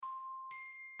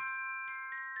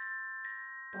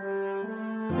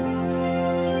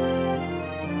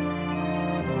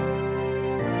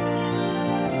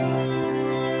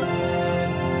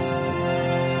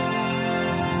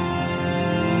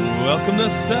Welcome to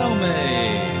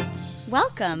Cellmates.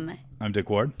 Welcome. I'm Dick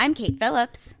Ward. I'm Kate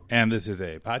Phillips. And this is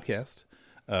a podcast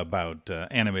about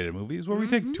animated movies where we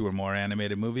take two or more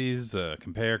animated movies,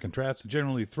 compare, contrast,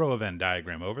 generally throw a Venn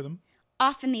diagram over them.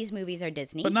 Often these movies are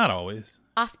Disney. But not always.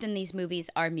 Often these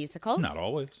movies are musicals. Not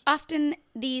always. Often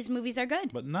these movies are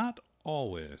good. But not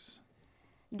always.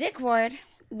 Dick Ward,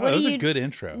 That was a good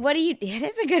intro. It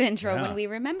is a good intro Yeah. when we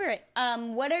remember it.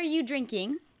 What are you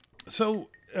drinking? So,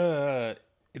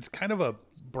 it's kind of a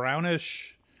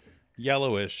brownish,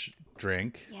 yellowish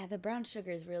drink. Yeah, the brown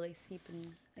sugar is really seeping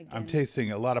again. I'm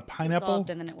tasting a lot of pineapple Dissolved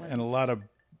and then it wasn't. and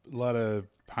a lot of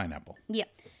pineapple. Yeah.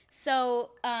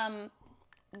 So,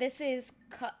 this is,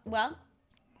 what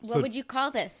would you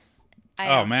call this?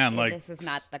 Like this is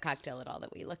not the cocktail at all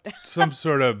that we looked at. some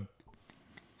sort of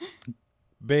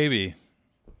baby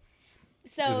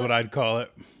So, is what I'd call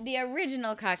it. the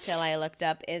original cocktail I looked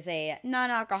up is a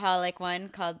non-alcoholic one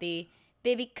called the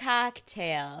Baby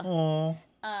Cocktail.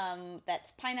 Oh,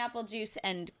 That's pineapple juice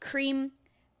and cream.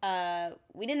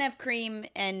 We didn't have cream,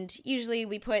 and usually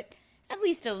we put at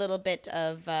least a little bit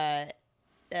of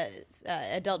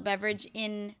adult beverage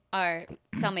in our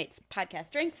Cellmates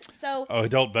podcast drinks. So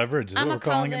adult beverage is what I'm we're going to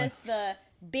call calling it. this the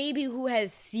Baby Who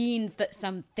Has Seen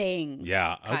some things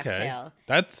cocktail. Okay.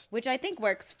 That's Which I think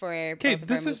works for okay. both of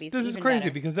our This is movies. even crazy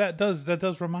better. because that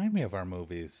does remind me of our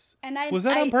movies. And Was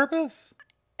that on purpose?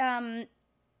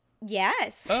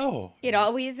 Yes. Oh, It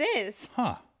always is.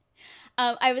 huh.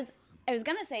 I was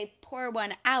gonna say pour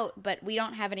one out, but we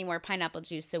don't have any more pineapple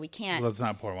juice, so we can't. Let's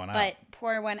not pour one out. But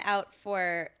pour one out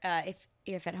for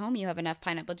if at home you have enough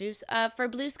pineapple juice for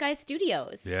Blue Sky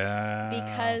Studios. Yeah,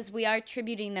 Because we are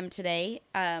tributing them today,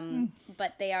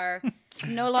 but they are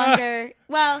no longer.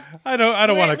 Well, I don't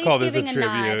we're want at to call least this a giving a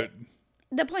nod. tribute.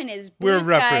 The point is, We're Blue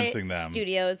Sky referencing them.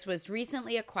 Studios was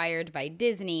recently acquired by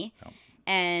Disney,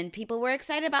 and people were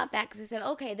excited about that because they said,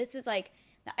 "Okay, this is like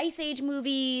the Ice Age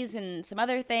movies and some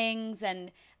other things,"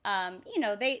 and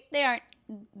they aren't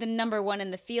the number one in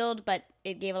the field, but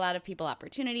it gave a lot of people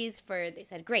opportunities for. They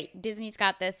said, "Great, Disney's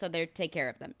got this, so they'll take care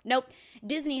of them." Nope,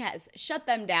 Disney has shut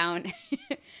them down,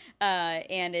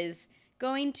 and is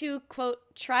going to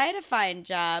quote try to find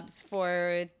jobs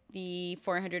for the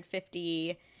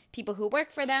 450 people who work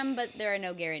for them, but there are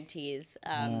no guarantees.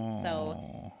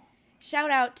 So shout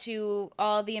out to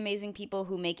all the amazing people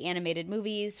who make animated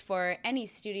movies for any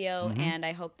studio, and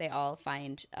I hope they all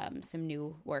find some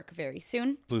new work very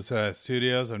soon. Blue Sky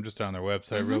Studios. I'm just on their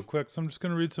website real quick, so I'm just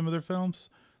going to read some of their films.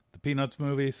 The Peanuts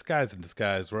movie, Skies in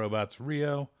Disguise, Robots,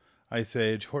 Rio, Ice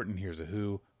Age, Horton Hears a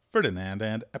Who, Ferdinand,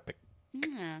 and Epic.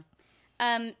 Yeah.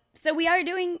 So we are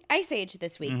doing Ice Age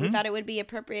this week. We thought it would be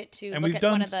appropriate to And look we've at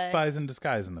done one of the... Spies in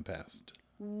Disguise in the past.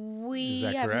 We Is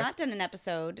that have correct? not done an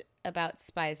episode about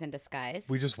Spies in Disguise.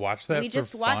 We just watched that We for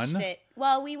just watched fun? it.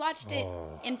 Well, we watched it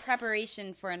in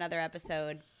preparation for another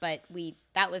episode, but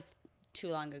that was too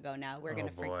long ago now. We're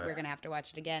gonna boy. we're gonna have to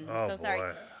watch it again. Oh, I'm so sorry.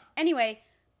 boy. Anyway,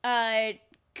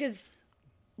 because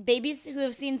babies who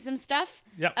have seen some stuff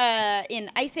Yep.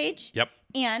 in Ice Age Yep.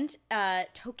 and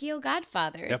Tokyo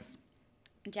Godfathers,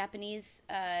 Yep. Japanese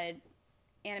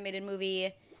animated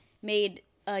movie made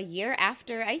a year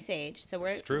after Ice Age. So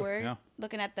It's true, we're yeah.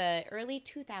 looking at the early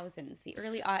 2000s, the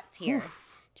early aughts here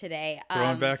today.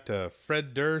 Going back to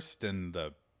Fred Durst and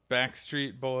the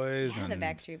Backstreet Boys. Yeah, and the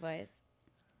Backstreet Boys.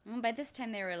 Well, by this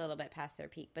time, they were a little bit past their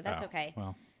peak, but that's okay.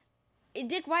 Well,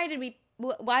 Dick, why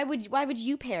would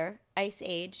you pair Ice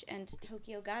Age and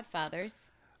Tokyo Godfathers?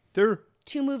 they're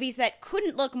Two movies that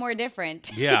couldn't look more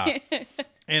different. yeah.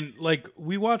 And like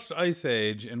we watched Ice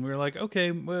Age and we were like, okay,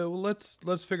 well let's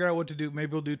figure out what to do.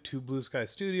 Maybe we'll do two Blue Sky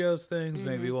Studios things.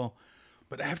 Maybe we'll.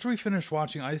 But after we finished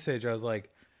watching Ice Age, I was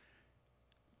like,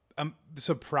 I'm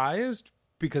surprised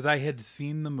because I had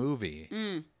seen the movie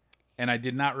and I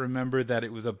did not remember that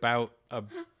it was about a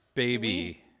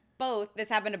baby. This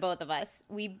happened to both of us.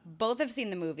 We both have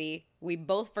seen the movie. We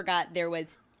both forgot there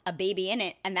was a baby in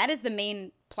it, and that is the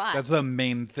main plot. That's the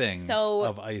main thing So-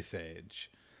 of Ice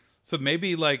Age. So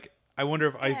maybe like I wonder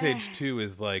if Ice Age 2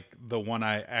 is like the one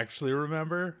I actually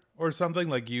remember or something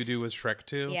like you do with Shrek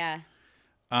 2. Yeah.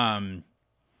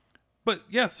 But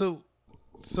yeah, so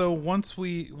once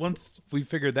we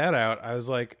figured that out, I was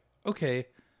like, okay,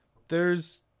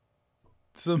 there's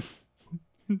some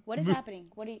What is happening?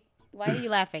 Why are you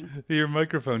laughing? your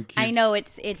microphone keeps I know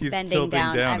it's keeps bending tilting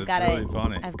down. It's really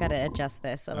funny. I've got to adjust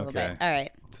this a little Okay. bit. All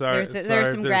right. Sorry, There's sorry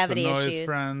some if gravity there's some noise, issues.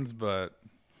 friends, but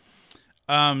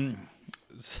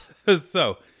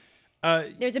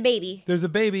There's a baby. there's a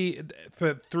baby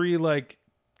that three like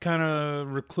kind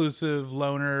of reclusive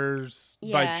loners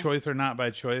by Yeah. choice or not by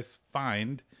choice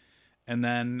find, and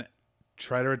then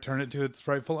try to return it to its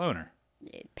rightful owner.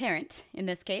 Parent, in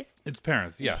this case. Its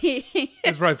parents, yes.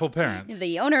 Its rightful parents.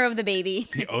 The owner of the baby.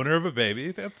 The owner of a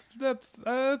baby. That's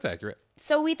accurate.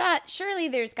 So we thought, surely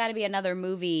there's got to be another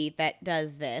movie that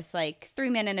does this. Like, 3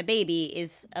 Men and a Baby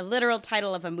is a literal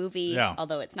title of a movie,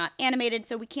 although it's not animated,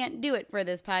 so we can't do it for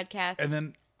this podcast. And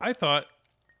then I thought,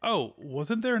 oh,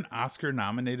 wasn't there an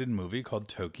Oscar-nominated movie called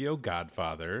Tokyo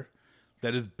Godfather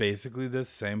that is basically this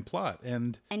same plot?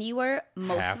 And you were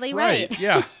mostly half right.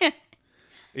 Yeah.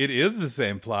 It is the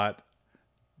same plot,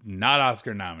 not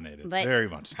Oscar-nominated. But very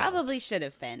much so. Probably should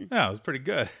have been. Yeah, it was pretty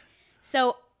good.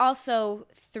 So, also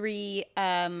 3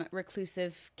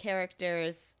 reclusive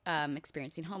characters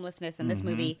experiencing homelessness in this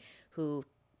movie, who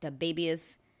the baby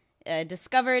is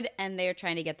discovered, and they're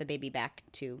trying to get the baby back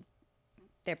to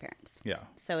their parents. Yeah.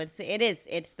 So it's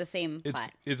the same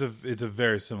plot. It's a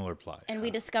very similar plot. And we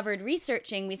discovered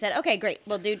researching, we said, okay, great,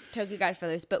 we'll do Tokyo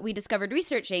Godfathers, but we discovered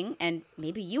researching, and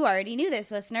maybe you already knew this,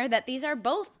 listener, that these are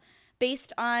both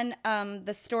based on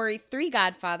the story 3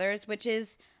 Godfathers, which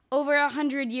is over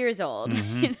 100 years old.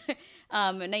 A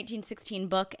 1916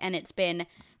 book, and it's been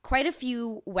quite a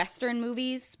few Western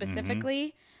movies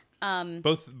specifically.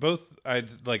 Both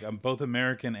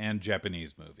American and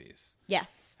Japanese movies.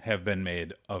 Yes. Have been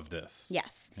made of this.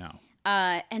 Yes. Yeah.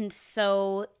 And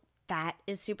so that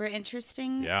is super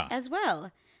interesting as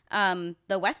well.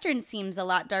 The Western seems a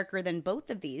lot darker than both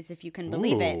of these, if you can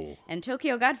believe it. And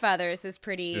Tokyo Godfathers is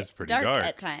pretty dark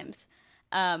at times.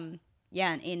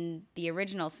 Yeah, in the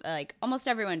original, like, almost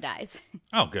everyone dies.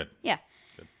 Oh, good. Yeah.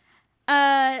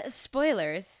 Good.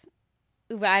 Spoilers.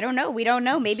 I don't know. We don't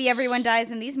know. Maybe everyone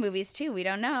dies in these movies, too. We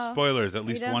don't know. Spoilers. At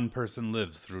least one person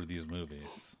lives through these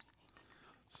movies.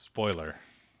 Spoiler.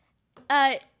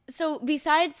 So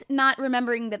besides not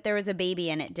remembering that there was a baby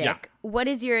in it, Dick, what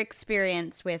is your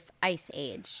experience with Ice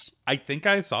Age? I think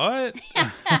I saw it.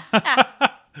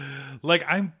 Like,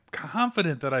 I'm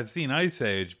confident that I've seen Ice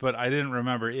Age, but I didn't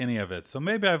remember any of it. So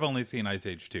maybe I've only seen Ice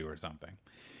Age 2 or something.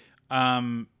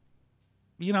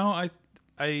 You know,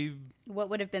 I what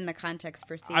would have been the context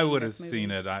for seeing I would have this movie?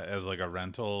 seen it as like a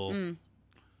rental,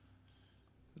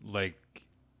 like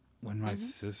when my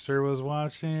sister was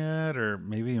watching it, or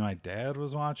maybe my dad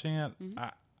was watching it.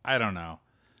 I don't know.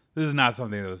 This is not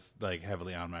something that was like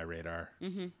heavily on my radar.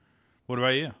 What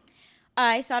about you?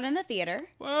 I saw it in the theater.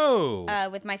 Whoa!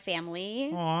 With my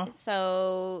family. Aww.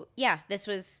 So yeah, this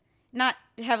was not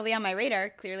heavily on my radar.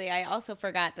 Clearly, I also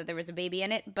forgot that there was a baby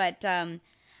in it, but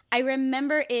I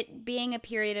remember it being a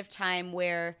period of time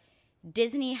where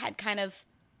Disney had kind of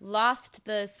lost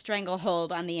the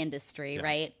stranglehold on the industry,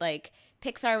 right? Like,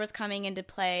 Pixar was coming into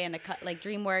play and like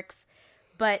DreamWorks,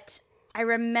 but I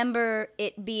remember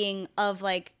it being of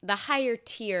like the higher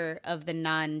tier of the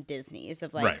non-Disneys,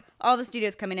 of like all the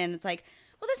studios coming in. It's like,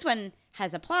 well, this one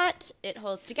has a plot, it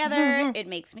holds together, it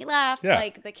makes me laugh,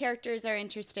 like the characters are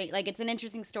interesting, like it's an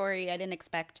interesting story I didn't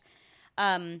expect.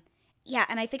 Yeah,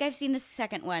 and I think I've seen the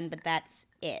second one, but that's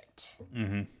it.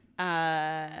 And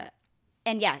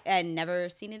yeah, I'd never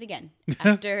seen it again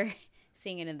after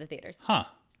seeing it in the theaters. Huh.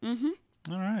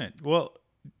 All right. Well,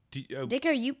 Dick,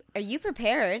 are you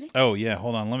prepared? Oh yeah,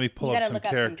 hold on. Let me pull up some look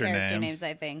character up some character names.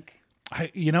 I think.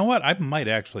 You know what? I might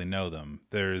actually know them.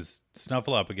 There's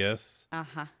Snuffleupagus.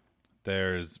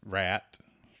 There's Rat.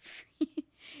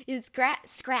 It's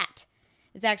Scrat.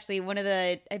 It's actually one of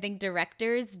the, I think,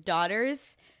 director's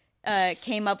daughters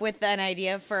came up with an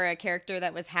idea for a character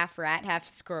that was half rat, half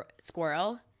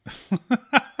squirrel.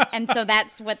 And so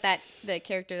that's what the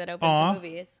character that opens the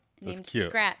movie is. Named cute.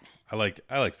 Scrat. I like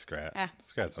Scrat.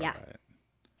 Scrat's all right.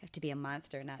 You have to be a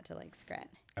monster not to like Scrat.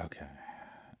 Okay,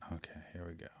 here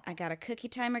we go. I got a cookie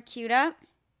timer queued up.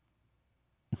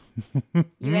 You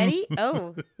ready?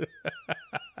 Oh.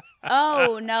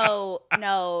 Oh,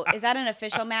 no. Is that an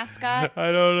official mascot?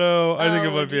 I don't know. I think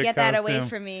it might be a get costume. that away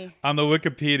from me. On the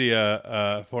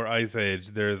Wikipedia for Ice Age,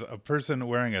 there's a person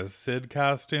wearing a Sid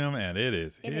costume, and it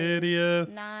is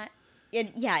hideous.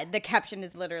 The caption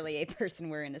is literally a person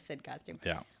wearing a Sid costume.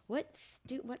 Yeah. What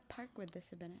park would this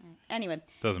have been at? Anyway,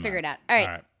 Doesn't figure matter. it out. All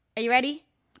right. Are you ready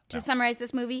to summarize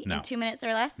this movie No. in 2 minutes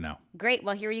or less? No. Great.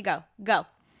 Well, here you go. Go.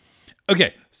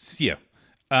 Okay, so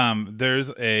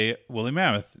there's a woolly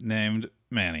mammoth named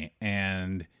Manny,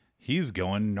 and he's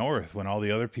going north when all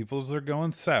the other peoples are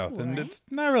going south, and it's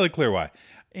not really clear why.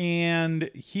 And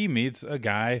he meets a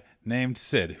guy named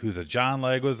Sid, who's a John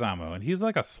Leguizamo, and he's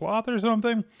like a sloth or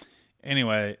something.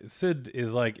 Anyway, Sid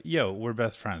is like, yo, we're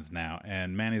best friends now.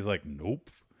 And Manny's like,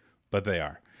 nope, but they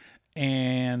are.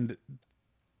 And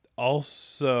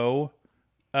also,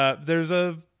 there's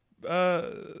a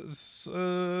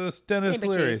Dennis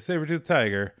Leary, saber-toothed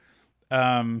tiger.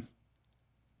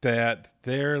 that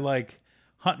they're like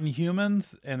hunting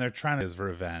humans and they're trying to his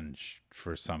revenge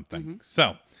for something.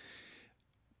 So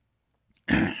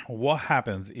what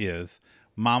happens is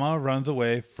Mama runs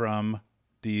away from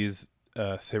these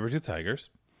saber-toothed tigers,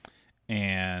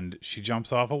 and she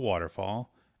jumps off a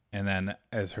waterfall, and then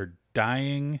as her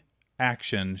dying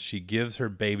action, she gives her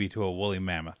baby to a woolly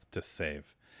mammoth to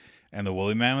save. And the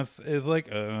woolly mammoth is like,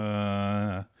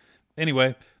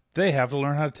 anyway, they have to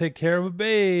learn how to take care of a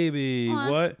baby.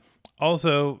 Aww. What?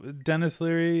 Also, Dennis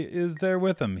Leary is there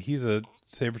with him. He's a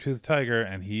saber-toothed tiger,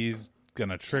 and he's going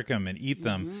to trick him and eat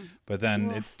them. But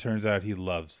then it turns out he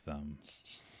loves them.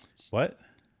 What?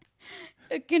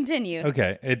 Continue.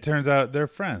 Okay, it turns out they're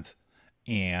friends.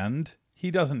 And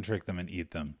he doesn't trick them and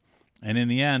eat them. And in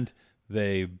the end,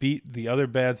 they beat the other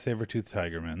bad saber-toothed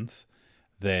tigermans.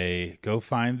 They go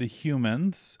find the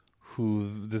humans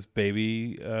who this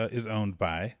baby is owned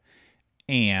by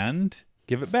and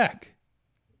give it back.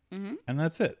 And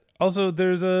that's it. Also,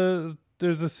 there's a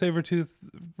saber-toothed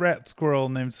rat squirrel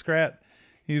named Scrat.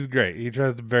 He's great. He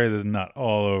tries to bury this nut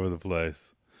all over the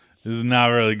place. He's not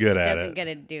really good at Doesn't it. get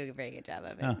to do a very good job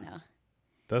of it. No.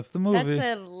 That's the movie.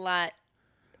 That's a lot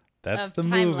That's of the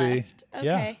time movie. left. Okay.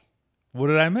 Yeah. What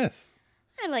did I miss?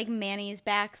 I like Manny's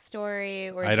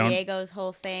backstory or I don't- Diego's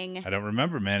whole thing. I don't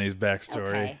remember Manny's backstory.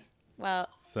 Okay. Well,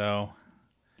 So,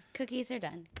 cookies are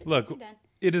done. Cookies look, are done.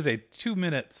 it is a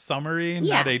 2-minute summary,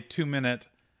 Yeah. not a 2-minute,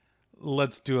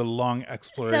 let's do a long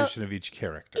exploration of each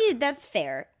character. That's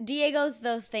fair. Diego's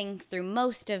the thing through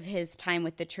most of his time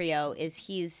with the trio is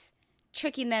he's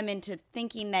tricking them into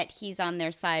thinking that he's on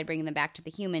their side, bringing them back to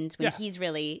the humans when Yeah. he's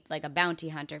really like a bounty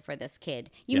hunter for this kid.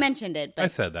 You Yeah. mentioned it, but I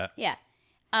said that. yeah.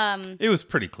 It was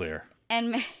pretty clear.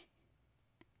 And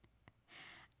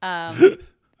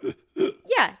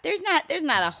yeah, there's not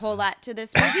a whole lot to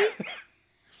this movie,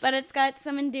 but it's got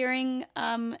some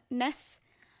endearing-ness.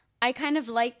 I kind of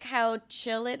like how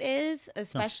chill it is,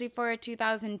 especially for a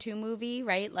 2002 movie,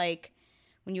 right? Like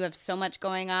when you have so much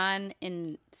going on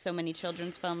in so many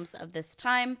children's films of this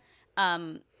time.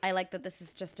 I like that this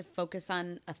is just a focus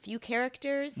on a few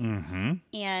characters.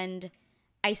 And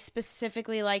I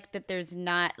specifically like that there's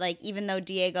not, like, even though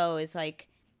Diego is, like,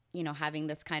 you know, having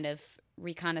this kind of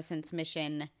reconnaissance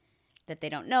mission that they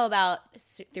don't know about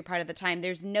through part of the time,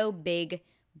 there's no big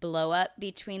blow up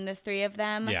between the three of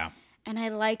them. Yeah. And I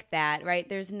like that, right?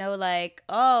 There's no, like,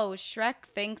 oh, Shrek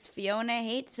thinks Fiona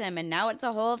hates him, and now it's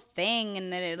a whole thing,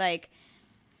 and then it, like,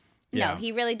 Yeah. no,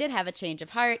 he really did have a change of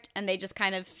heart, and they just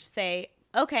kind of say,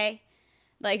 okay.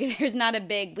 Like, there's not a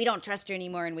big, we don't trust you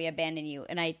anymore and we abandon you.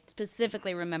 And I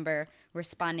specifically remember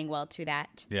responding well to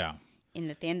that Yeah. in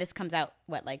the thing. And this comes out,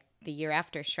 what, like the year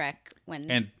after Shrek,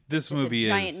 when And this there's movie a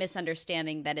giant is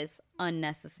misunderstanding that is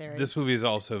unnecessary. This movie is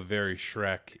also very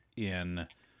Shrek in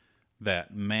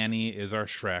that Manny is our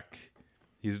Shrek.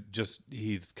 He's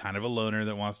kind of a loner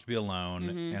that wants to be alone,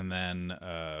 and then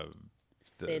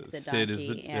Sid's a Sid is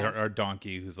donkey, yeah. our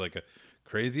donkey, who's like a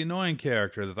crazy annoying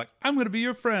character that's like, I'm going to be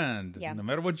your friend, Yeah. no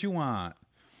matter what you want.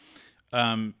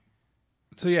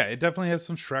 So yeah, it definitely has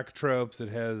some Shrek tropes. It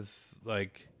has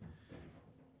like,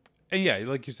 and yeah,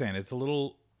 like you're saying, it's a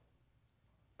little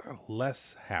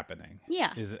less happening.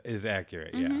 Yeah. is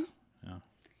accurate. Mm-hmm.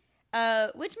 Yeah.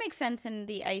 Which makes sense in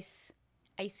the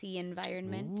icy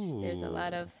environment. There's a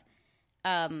lot of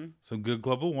Some good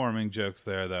global warming jokes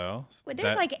there, though. Well,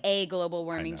 there's like a global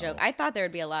warming know. joke. I thought there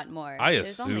would be a lot more. I There's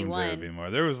assumed only there one. would be more.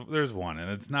 There's one, and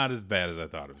it's not as bad as I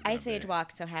thought it was. Ice Age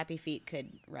walked so Happy Feet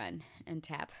could run and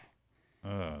tap.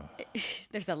 Ugh.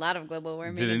 There's a lot of global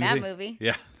warming Did in that anything- movie.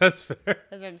 Yeah, that's fair.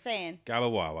 That's what I'm saying.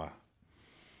 Gabawawa.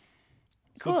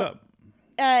 So Cool. what's up?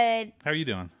 Do How are you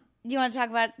doing? you want to talk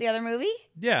about the other movie?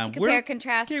 Yeah. Compare,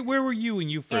 contrast. Okay, where were you when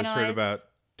you first heard analyze. about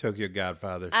Tokyo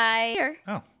Godfathers? Here.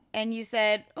 Oh, And you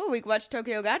said, "Oh, we can watch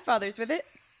Tokyo Godfathers with it.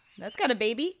 That's got a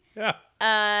baby." yeah.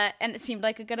 And it seemed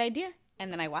like a good idea.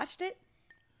 And then I watched it,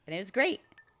 and it was great.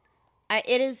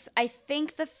 It is, I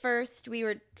think, the first, we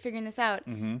were figuring this out,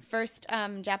 first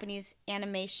Japanese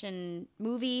animation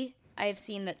movie I have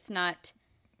seen that's not...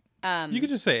 You could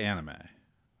just say anime.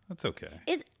 That's okay.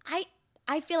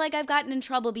 I feel like I've gotten in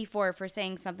trouble before for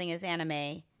saying something is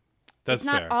anime. That's It's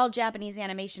not fair. all Japanese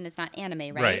animation is not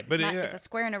anime, right? Right, but it's a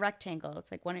square and a rectangle. It's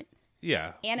like one...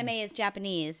 Yeah. Anime is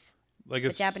Japanese. Like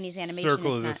but Japanese animation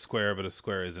circle is is a not. square, but a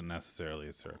square isn't necessarily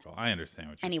a circle. I understand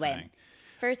what you're Anyway, saying.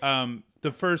 first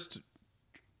The first...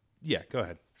 Yeah, go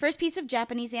ahead. first piece of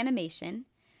Japanese animation,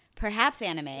 perhaps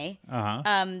anime, Uh-huh.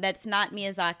 that's not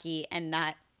Miyazaki and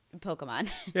not Pokemon.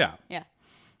 Yeah. Yeah.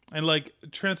 And like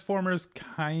Transformers,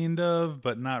 kind of,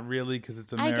 but not really, because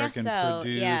it's I guess American so,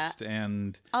 produced. yeah.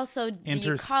 And Also, do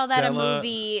you call that a Interstellar-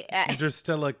 movie?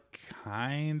 Interstellar,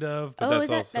 kind of, but Oh, that's is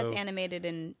that also that's animated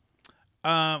in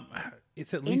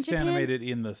it's at least Japan? animated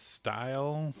in the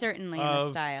style. certainly in the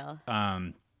of- style.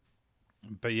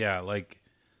 But yeah, like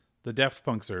the Daft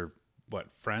Punks are what,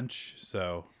 French,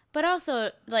 so But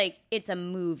also, like, it's a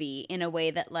movie in a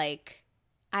way that, like,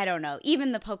 I don't know.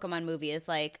 Even the Pokemon movie is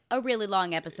like a really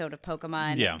long episode of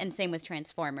Pokemon. Yeah. And same with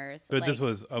Transformers. but like, this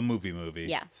was a movie.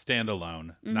 Yeah.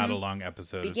 Standalone, not a long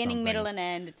episode. beginning, of something. middle, and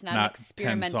end. It's not, an Not 10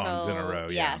 experimental. songs in a row,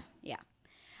 Yeah.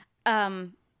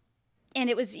 And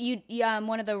it was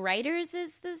one of the writers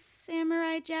is the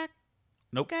Samurai Jack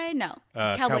Nope. guy. No,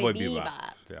 Cowboy Bebop.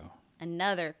 Bebop. Yeah.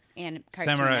 Another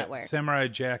Cartoon Network. Samurai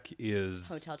Jack is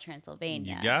Hotel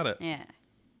Transylvania. You got it. Yeah.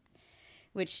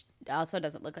 Which also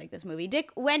doesn't look like this movie. Dick,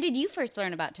 when did you first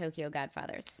learn about Tokyo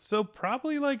Godfathers? So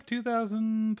probably like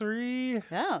 2003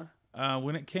 Oh.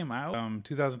 when it came out.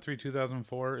 2003,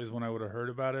 2004 is when I would have heard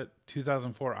about it.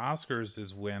 2004 Oscars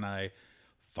is when I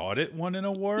thought it won an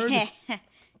award.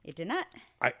 It did not.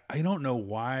 I don't know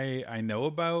why I know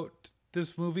about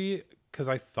this movie, because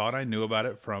I thought I knew about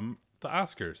it from the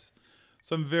Oscars.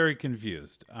 So I'm very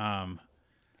confused.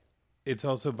 It's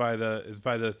also by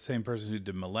the same person who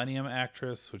did Millennium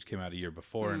Actress, which came out a year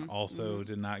before and also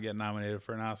did not get nominated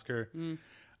for an Oscar.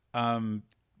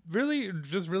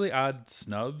 Really odd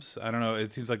snubs. I don't know.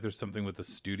 It seems like there's something with the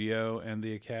studio and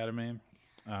the Academy.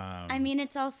 I mean,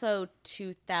 it's also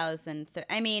 2003.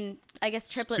 I mean, I guess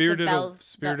Triplets Spirited, of Bells.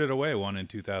 Spirited Away won in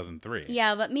 2003.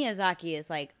 Yeah, but Miyazaki is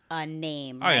like a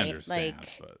name, I right? understand, Like,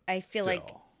 but I feel like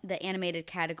still. the animated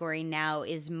category now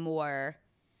is more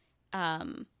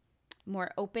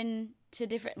open to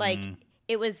different. Like,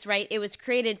 it was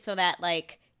created so that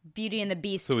like Beauty and the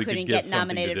Beast So we could couldn't give get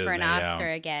something to nominated for an Disney, yeah. Oscar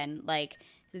again. Like,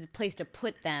 there's a place to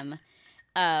put them.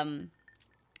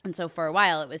 And so for a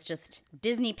while, it was just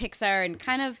Disney, Pixar, and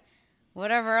kind of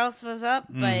whatever else was up.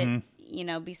 But,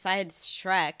 besides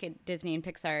Shrek, Disney and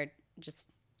Pixar just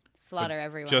slaughter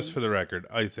everyone. Just for the record,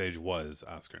 Ice Age was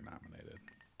Oscar nominated.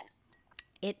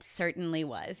 It certainly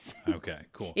was. Okay,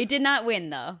 cool. It did not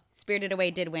win, though. Spirited Away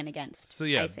did win against So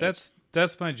yeah, Ice Age.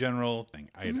 that's my general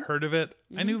thing. I had heard of it.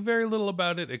 I knew very little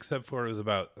about it, except for it was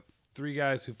about 3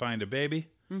 guys who find a baby.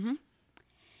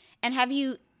 And have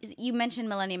you mentioned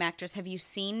Millennium Actress. Have you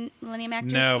seen Millennium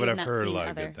Actress? No, You but have I've not heard a seen lot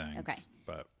other- of good things. Okay.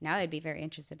 But Now I'd be very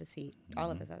interested to see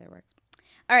all of his other works.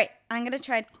 All right, I'm going to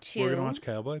try to... we're gonna watch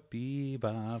Cowboy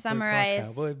Bebop. Summarize-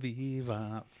 Cowboy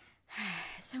Bebop.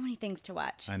 So many things to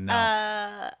watch. I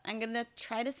know. I'm going to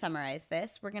try to summarize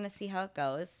this. We're going to see how it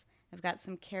goes. I've got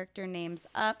some character names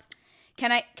up.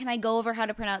 Can I go over how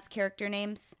to pronounce character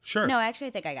names? Sure. No, actually,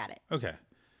 I think I got it. Okay.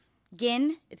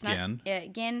 Gin. It's not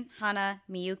Gin. Gin, Hana,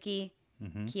 Miyuki,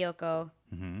 Kyoko,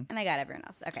 and I got everyone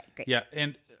else. Okay, great. Yeah,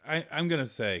 and I'm gonna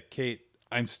say, Kate,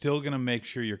 I'm still gonna make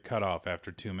sure you're cut off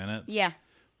after 2 minutes. Yeah.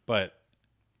 But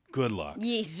good luck.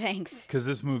 Yeah, thanks. Because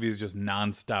this movie is just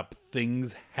nonstop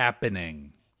things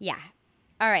happening. Yeah.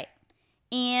 All right.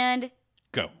 And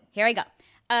Go. here I go.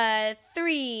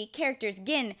 3 characters,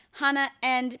 Gin, Hana,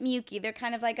 and Miyuki. They're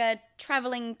kind of like a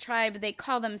traveling tribe. They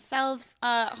call themselves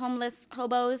homeless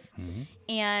hobos,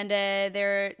 and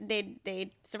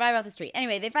they survive off the street.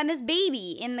 Anyway, they find this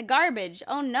baby in the garbage.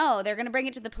 Oh no, they're gonna bring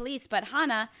it to the police. But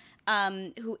Hana,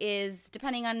 who is,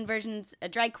 depending on versions, a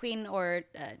drag queen or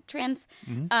trans,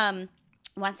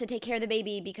 wants to take care of the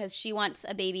baby because she wants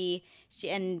a baby.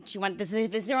 This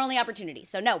is her only opportunity.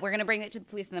 So no, we're gonna bring it to the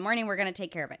police in the morning. We're gonna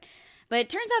take care of it. But it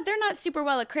turns out they're not super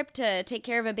well equipped to take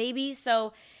care of a baby,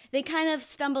 so they kind of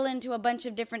stumble into a bunch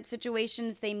of different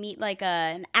situations. They meet like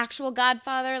an actual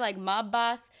godfather, like mob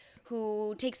boss,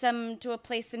 who takes them to a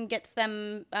place and gets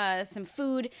them some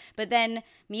food. But then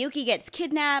Miyuki gets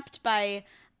kidnapped by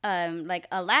like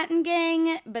a Latin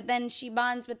gang, but then she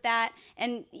bonds with that.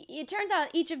 And it turns out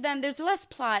each of them, there's less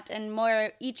plot and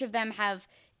more, each of them have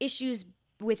issues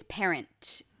with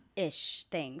parent-ish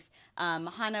things.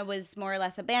 Hana was more or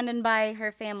less abandoned by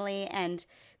her family and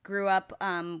grew up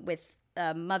with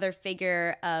a mother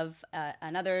figure of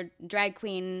another drag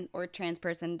queen or trans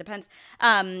person, depends.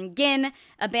 Gin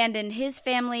abandoned his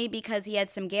family because he had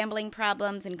some gambling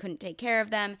problems and couldn't take care of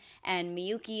them. And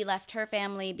Miyuki left her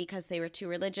family because they were too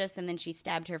religious, and then she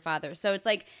stabbed her father. So it's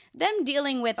like them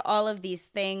dealing with all of these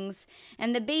things.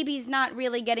 And the baby's not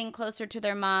really getting closer to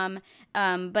their mom,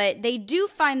 but they do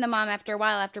find the mom after a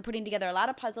while, after putting together a lot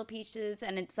of puzzle pieces.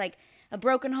 And it's like, a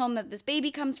broken home that this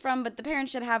baby comes from, but the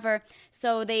parents should have her.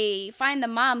 So they find the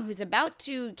mom who's about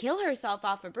to kill herself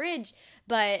off a bridge,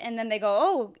 and then they go,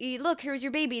 oh, look, here's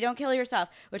your baby, don't kill yourself.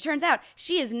 Well, it turns out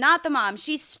she is not the mom.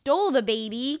 She stole the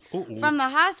baby from the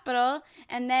hospital,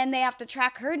 and then they have to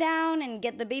track her down and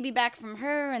get the baby back from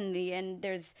her, and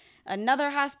there's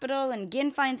another hospital, and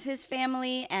Gin finds his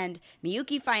family, and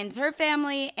Miyuki finds her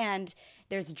family, and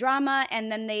there's drama,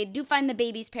 and then they do find the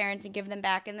baby's parents and give them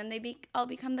back, and then they all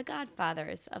become the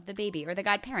godfathers of the baby, or the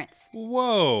godparents.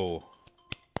 Whoa.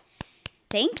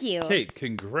 Thank you. Kate,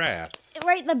 congrats.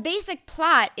 Right, the basic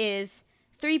plot is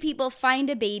 3 people find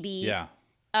a baby,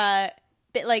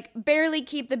 barely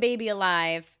keep the baby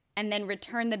alive, and then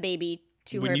return the baby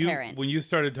to her parents. When you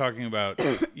started talking about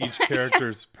each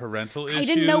character's parental issues, I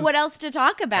didn't know what else to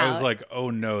talk about. I was like, oh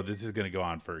no, this is going to go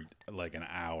on for like an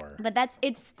hour. But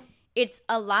it's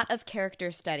a lot of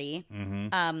character study.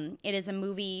 Mm-hmm. It is a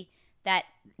movie that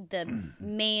the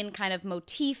main kind of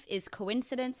motif is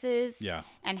coincidences,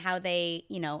 and how they,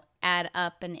 add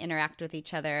up and interact with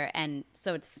each other. And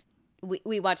so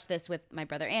we watched this with my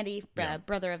brother Andy,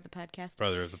 brother of the podcast.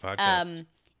 Brother of the podcast.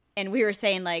 And we were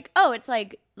saying it's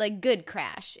like good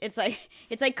Crash. It's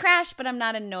like Crash, but I'm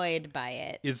not annoyed by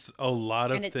it. It's a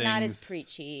lot of things. And it's not as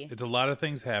preachy. It's a lot of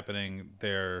things happening.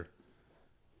 They're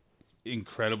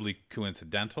incredibly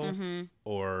coincidental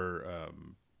or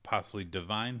possibly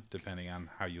divine, depending on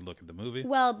how you look at the movie.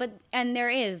 Well, and there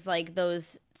is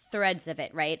those threads of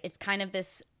it, right? It's kind of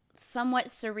this somewhat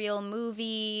surreal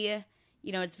movie.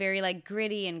 It's very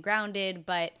gritty and grounded,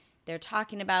 but they're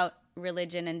talking about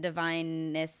religion and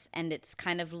divineness, and it's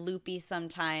kind of loopy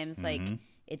sometimes.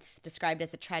 It's described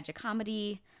as a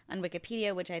tragicomedy on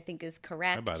Wikipedia, which I think is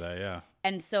correct. How about that? Yeah.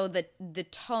 And so the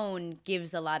tone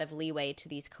gives a lot of leeway to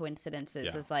these coincidences.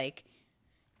 Yeah. As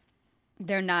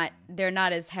they're not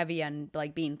as heavy on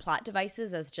being plot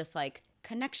devices as just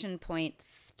connection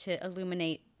points to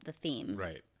illuminate the themes.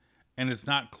 Right. And it's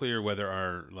not clear whether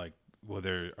our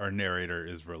narrator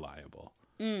is reliable.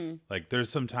 There's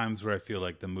some times where I feel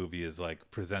like the movie is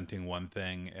presenting one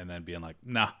thing and then being like,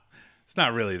 nah, it's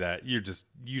not really that. You just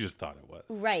thought it was.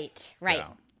 Right. Yeah.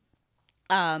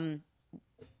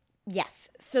 Yes.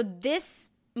 So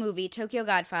this movie, Tokyo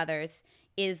Godfathers,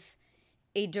 is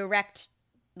a direct,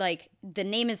 the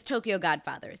name is Tokyo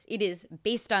Godfathers. It is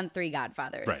based on 3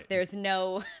 Godfathers. Right. There's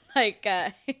no,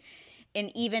 and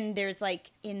even there's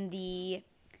the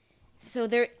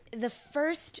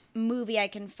first movie I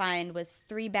can find was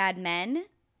 3 Bad Men,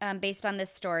 based on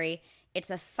this story. It's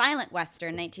a silent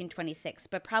Western, 1926,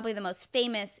 but probably the most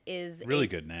famous is... Really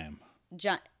good name.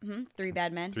 3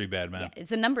 Bad Men? 3 Bad Men. Yeah,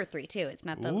 it's a number 3, too. It's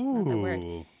not the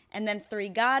word. And then 3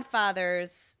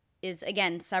 Godfathers is,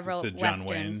 again, several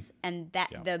Westerns. Wayne.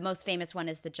 And the most famous one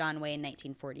is the John Wayne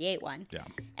 1948 one. Yeah.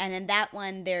 And in that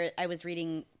one, I was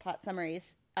reading plot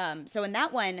summaries. So in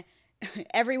that one...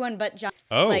 everyone but John,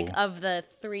 of the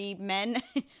 3 men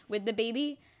with the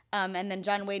baby, and then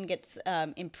John Wayne gets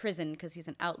imprisoned because he's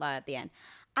an outlaw at the end.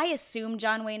 I assume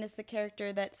John Wayne is the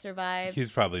character that survives.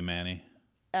 He's probably Manny.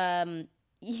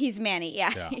 He's Manny,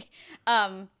 yeah.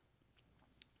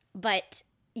 But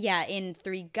yeah, in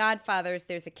 3 Godfathers,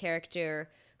 there's a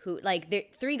character who,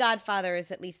 3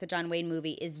 Godfathers, at least the John Wayne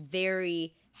movie, is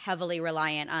very heavily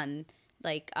reliant on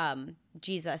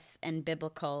Jesus and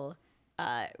biblical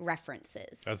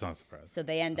references. That's not surprising. So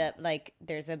they end up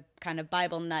there's a kind of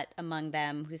Bible nut among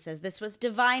them who says this was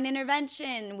divine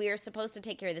intervention. We are supposed to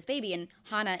take care of this baby. And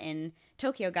Hana in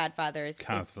Tokyo Godfathers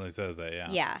constantly says that. Yeah.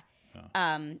 Yeah.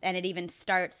 And it even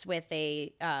starts with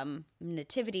a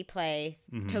nativity play.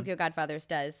 Tokyo Godfathers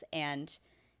does, and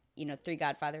 3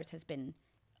 Godfathers has been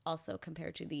also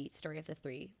compared to the story of the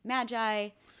 3 Magi.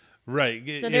 Right.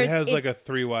 So it has a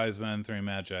 3 wise men, 3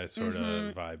 magi sort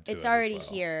of vibe to it. It's already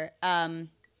here.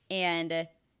 And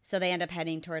so they end up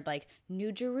heading toward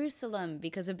New Jerusalem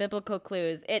because of biblical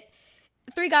clues.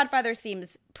 3 Godfathers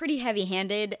seems pretty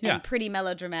heavy-handed and pretty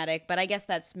melodramatic, but I guess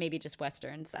that's maybe just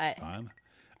Westerns. That's fine.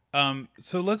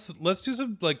 So let's do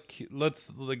some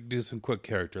do some quick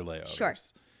character layouts. Sure.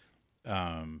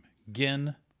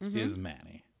 Gin is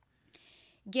Manny.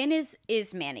 Gin is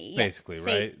Manny. Yes. Basically,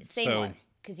 right? Say more.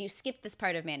 Because you skipped this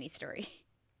part of Manny's story.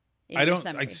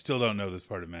 I still don't know this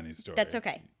part of Manny's story. That's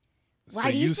okay.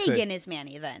 Why do you say Gin is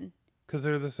Manny then? Because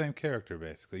they're the same character,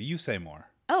 basically. You say more.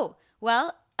 Oh,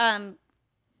 well,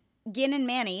 Gin and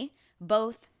Manny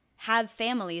both have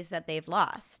families that they've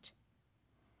lost.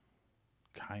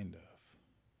 Kind of.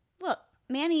 Well,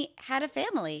 Manny had a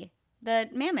family, the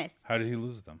mammoth. How did he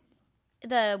lose them?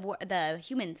 The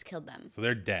humans killed them. So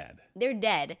they're dead. They're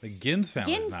dead. Gin's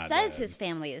family is not dead. Gin says his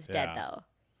family is dead, though.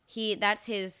 That's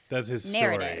his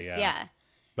narrative. Story, yeah.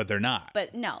 But they're not.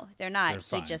 But no, they're not. They're He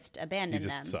fine. just abandoned He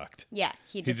just them. sucked. Yeah,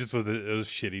 He just was a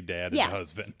shitty dad yeah, and a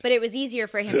husband. But it was easier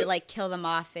for him to like kill them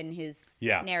off in his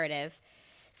Yeah. narrative.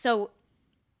 So,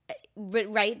 but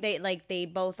right, they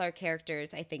both are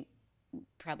characters. I think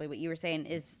probably what you were saying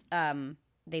is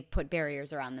they put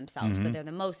barriers around themselves, Mm-hmm. so they're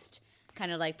the most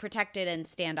kind of like protected and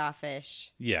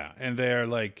standoffish. Yeah, and they are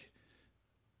like,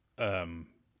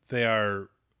 they are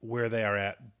where they are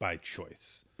at by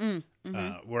choice.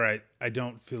 Where I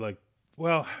don't feel like,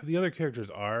 well, the other characters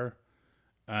are,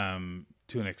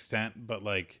 to an extent, but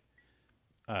like,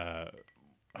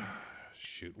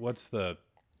 shoot, what's the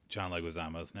John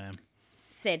Leguizamo's name?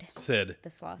 Sid, Sid. the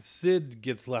sloth. Sid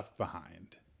gets left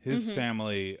behind. His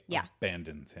family Yeah.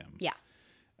 abandons him. Yeah,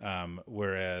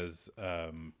 Whereas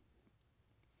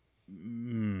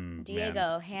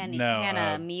Diego,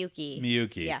 Hannah, Miyuki.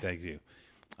 Miyuki, Yeah. thank you.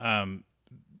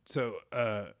 So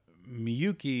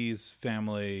Miyuki's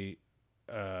family,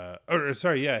 Hannah.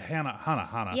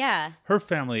 Yeah. Her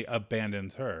family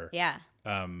abandons her. Yeah,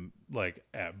 Like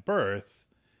at birth.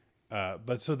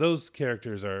 But so those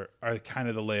characters are kind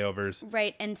of the layovers.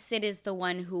 right. And Sid is the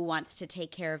one who wants to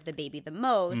take care of the baby the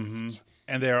most.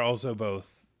 And they are also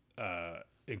both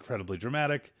incredibly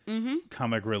dramatic,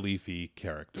 comic reliefy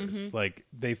characters. Like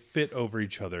they fit over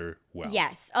each other well.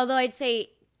 Yes, although I'd say,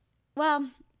 well,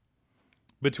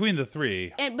 Between the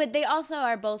three, but they also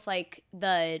are both like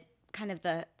the kind of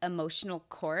the emotional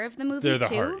core of the movie They're the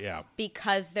too, heart, yeah.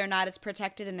 because they're not as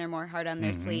protected and they're more hard on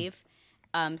their sleeve.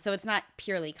 So it's not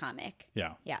purely comic.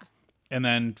 yeah. Yeah, And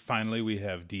then finally we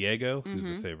have Diego, who's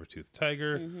a saber-toothed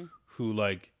tiger, who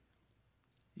like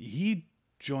he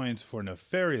joins for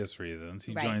nefarious reasons.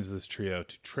 He Right. joins this trio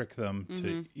to trick them,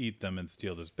 to eat them and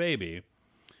steal this baby.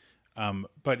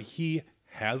 But he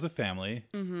has a family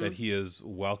that he is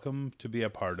welcome to be a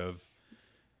part of.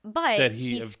 but That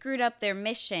he he- screwed up their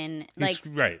mission. Like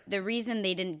right. the reason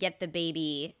they didn't get the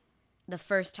baby the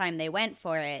first time they went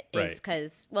for it is Right.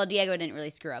 because, well, Diego didn't really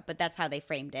screw up, but that's how they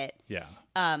framed it. Yeah.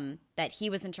 That he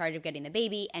was in charge of getting the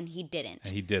baby and he didn't.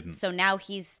 And he didn't. So now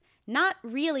he's not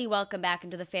really welcome back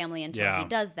into the family until Yeah. he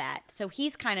does that. So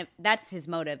he's kind of, that's his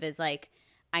motive, is like,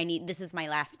 this is my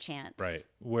last chance. Right.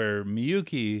 Where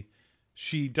Miyuki,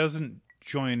 she doesn't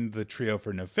join the trio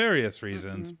for nefarious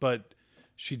reasons, but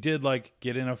she did like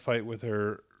get in a fight with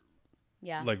her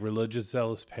Yeah. like religious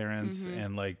zealous parents,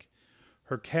 and like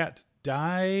her cat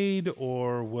died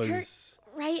or was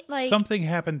right? Like, something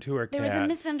happened to her cat. there was a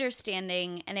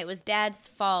misunderstanding and it was dad's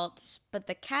fault, but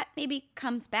the cat maybe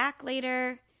comes back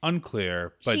later.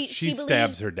 Unclear, but she stabs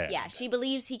believes- her dad. Yeah, she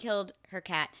believes he killed her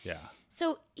cat. Yeah.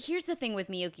 So here's the thing with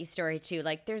Miyuki's story too.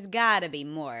 Like, there's gotta be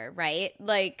more, right?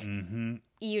 Like,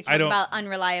 you talk don't- about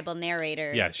unreliable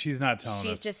narrators. Yeah, she's not telling us.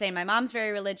 She's just saying, my mom's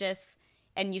very religious,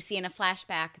 and you see in a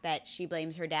flashback that she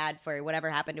blames her dad for whatever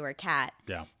happened to her cat.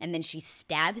 Yeah. And then she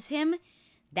stabs him.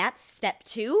 That's step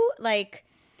 2. Like,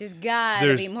 there's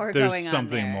gotta be more going on There's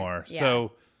something there. more. Yeah.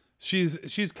 So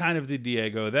she's kind of the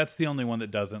Diego. That's the only one that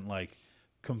doesn't like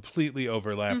completely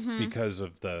overlap because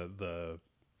of the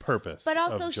purpose. But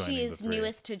of also, joining she the is three.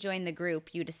 newest to join the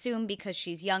group, you'd assume, because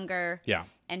she's younger. Yeah.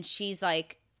 And she's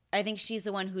like, I think she's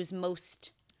the one who's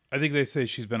most. I think they say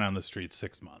she's been on the street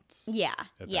 6 months. Yeah.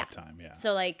 At yeah. that time, yeah.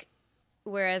 So, like,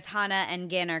 whereas Hana and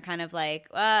Gin are kind of like,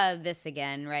 this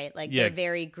again, right? Like, Yeah, they're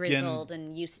very grizzled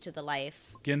and used to the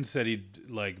life. Gin said he'd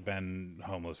like been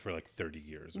homeless for like 30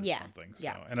 years or Yeah, something. So,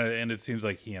 yeah. and it seems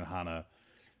like he and Hana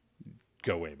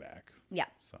go way back. Yeah.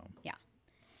 So Yeah.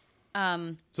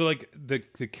 so like the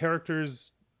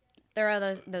characters, There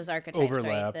are those archetypes,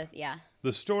 Overlap. right? Yeah.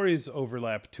 the stories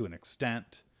overlap to an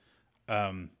extent.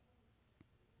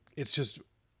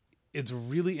 It's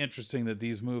really interesting that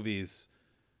these movies,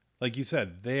 like you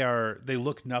said, they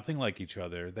look nothing like each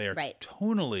other. They are Right.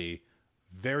 tonally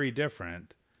very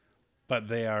different, but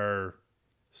they are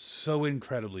so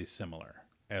incredibly similar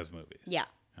as movies. Yeah.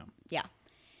 Yeah. Yeah.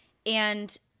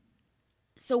 And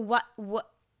so what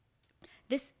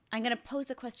this, I'm going to pose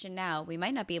a question now. We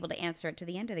might not be able to answer it to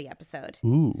the end of the episode.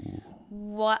 Ooh.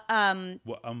 What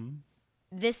Well,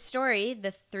 this story,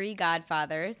 The Three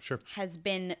Godfathers, Sure. has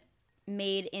been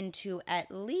made into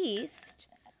at least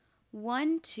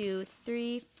 1, 2,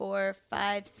 3, 4,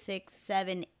 5, 6,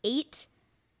 7, 8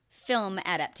 film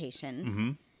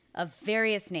adaptations of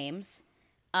various names.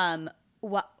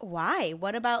 Why?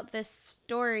 What about this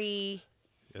story?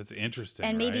 it's interesting.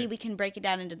 And maybe right? we can break it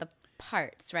down into the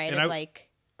parts, right? And of I- like,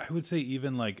 I would say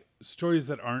even like stories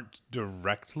that aren't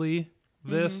directly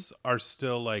this are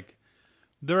still like,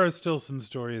 there are still some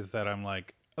stories that I'm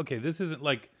like, okay, this isn't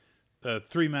like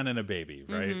 3 Men and a Baby,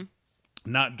 right?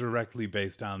 Not directly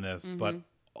based on this, but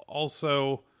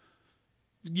also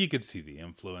you could see the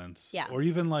influence. Yeah. Or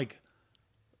even like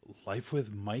Life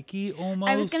with Mikey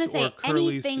almost. I was going to say or Curly,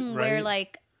 anything right? where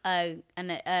like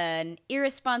an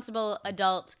irresponsible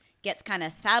adult gets kind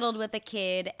of saddled with a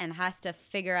kid and has to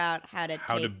figure out how to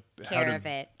take care of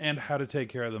it. And how to take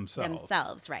care of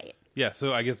themselves. Right. Yeah,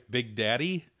 so I guess Big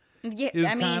Daddy Yeah, is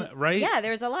I mean, right? Yeah,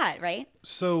 there's a lot, right?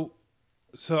 So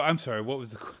I'm sorry, what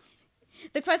was the question?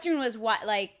 The question was what,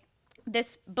 like,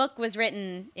 this book was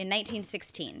written in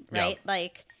 1916, right? Yeah.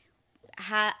 Like,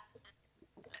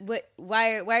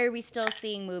 why are we still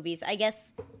seeing movies? I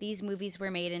guess these movies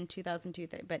were made in 2002,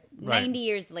 but Right. 90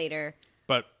 years later,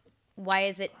 But why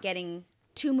is it getting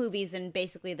 2 movies in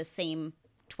basically the same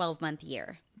 12-month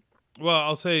year? well,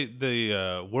 I'll say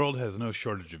the world has no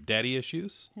shortage of daddy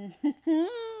issues.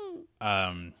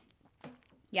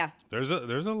 Yeah. There's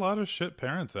a lot of shit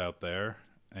parents out there,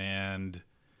 and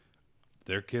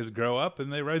their kids grow up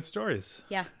and they write stories.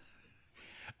 Yeah.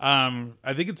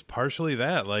 I think it's partially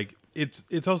that. Like,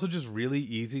 it's also just really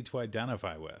easy to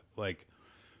identify with. Like,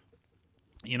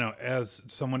 you know, as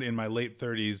someone in my late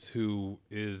 30s who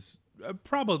is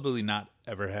probably not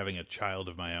ever having a child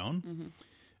of my own,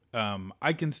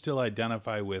 I can still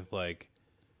identify with, like,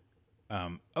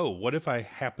 oh, what if I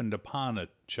happened upon a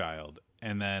child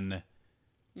and then,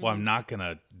 well, I'm not going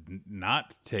to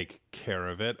not take care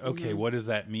of it. Okay, what does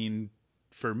that mean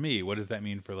for me? What does that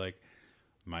mean for, like,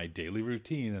 my daily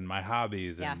routine and my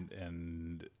hobbies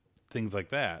and things like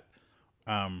that?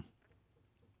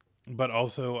 But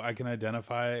also I can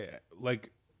identify like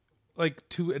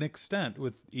to an extent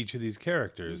with each of these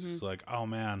characters. Like, oh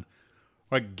man,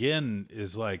 like Gin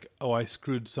is like, oh, I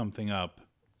screwed something up,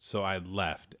 so I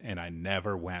left and I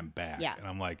never went back. Yeah. And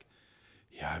I'm like,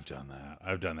 yeah, I've done that.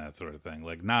 I've done that sort of thing.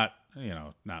 Like, not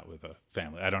with a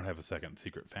family. I don't have a second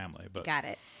secret family, but Got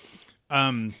it.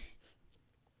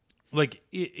 like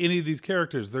any of these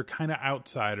characters, they're kind of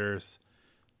outsiders.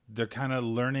 They're kind of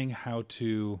learning how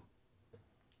to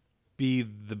be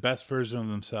the best version of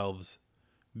themselves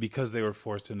because they were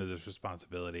forced into this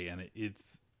responsibility. And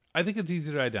I think it's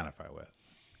easy to identify with.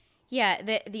 Yeah,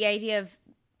 the idea of,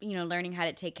 learning how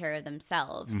to take care of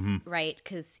themselves, right?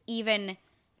 Because even,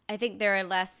 I think there are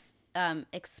less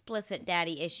explicit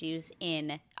daddy issues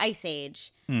in Ice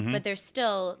Age, but there's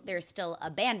still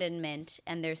abandonment,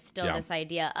 and there's still this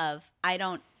idea of, I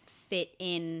don't fit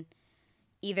in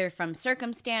either from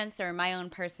circumstance or my own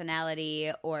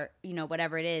personality or,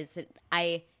 whatever it is.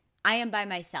 I am by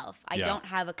myself. I don't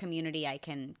have a community I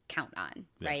can count on,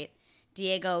 right?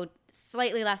 Diego,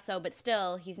 slightly less so, but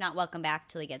still, he's not welcome back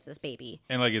till he gets this baby.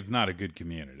 And like, it's not a good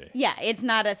community. Yeah, it's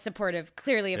not as supportive,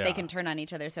 clearly, if they can turn on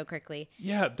each other so quickly.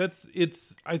 Yeah,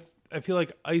 I feel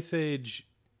like Ice Age,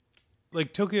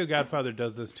 like Tokyo Godfather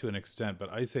does this to an extent,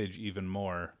 but Ice Age even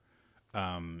more,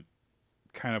 kind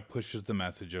of pushes the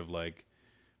message of like,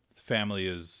 family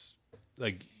is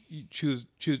like, you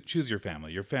choose your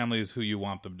family. Your family is who you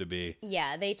want them to be.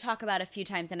 Yeah, they talk about a few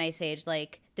times in Ice Age,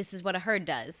 like, this is what a herd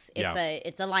does.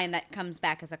 It's a line that comes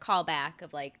back as a callback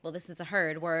of like, well, this is a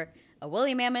herd. We're a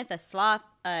woolly mammoth, a sloth,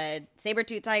 a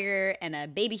saber-toothed tiger, and a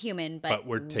baby human. But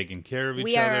we're taking care of each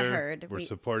other. We are a herd. We're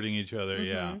supporting each other,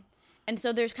 yeah. And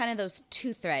so there's kind of those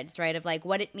two threads, right, of like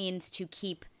what it means to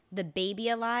keep the baby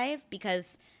alive,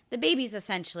 because the baby's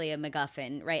essentially a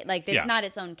MacGuffin, right? Like, it's not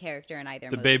its own character in either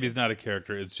movie. The baby's not a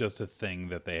character. It's just a thing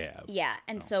that they have. Yeah,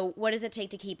 and so what does it take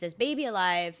to keep this baby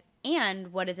alive,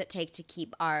 and what does it take to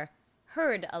keep our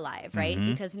herd alive, right?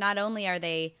 Because not only are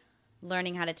they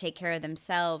learning how to take care of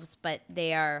themselves, but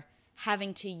they are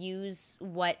having to use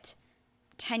what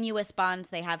tenuous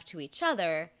bonds they have to each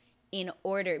other in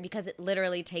order, because it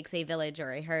literally takes a village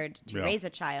or a herd to raise a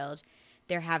child.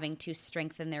 They're having to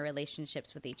strengthen their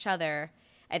relationships with each other.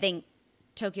 I think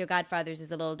Tokyo Godfathers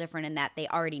is a little different in that they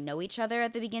already know each other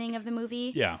at the beginning of the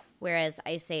movie. Yeah. Whereas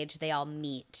Ice Age, they all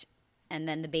meet, and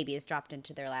then the baby is dropped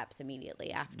into their laps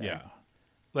immediately after. Yeah.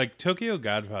 Like Tokyo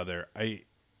Godfather,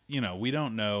 we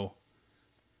don't know.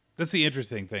 That's the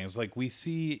interesting thing. It's like we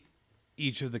see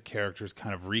each of the characters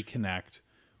kind of reconnect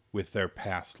with their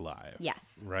past lives.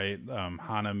 Yes. Right?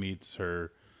 Hana meets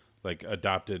her, like,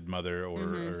 adopted mother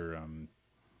or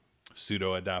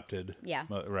pseudo-adopted. Yeah.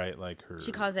 Right? Like her...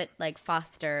 She calls it, like,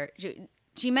 foster.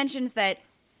 She mentions that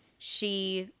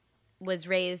she was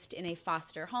raised in a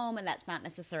foster home, and that's not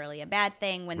necessarily a bad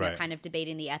thing when they're kind of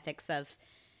debating the ethics of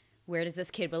where does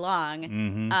this kid belong.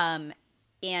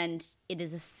 And it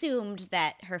is assumed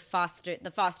that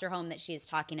the foster home that she is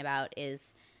talking about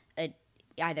is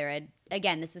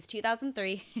again, this is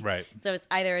 2003. Right. So it's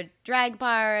either a drag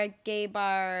bar, a gay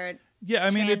bar,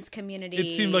 trans community.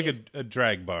 It seemed like a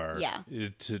drag bar. Yeah.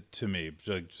 To me,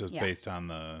 just based on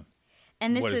the...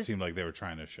 And this what it is seemed like they were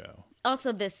trying to show.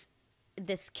 also this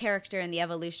character and the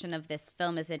evolution of this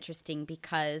film is interesting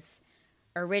because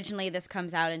originally this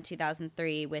comes out in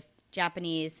 2003 with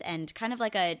Japanese and kind of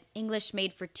like a English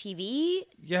made for TV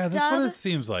Yeah, that's dub. what it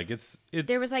seems like. It's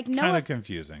There was, like, no kind eff- of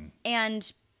confusing. And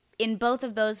in both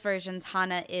of those versions,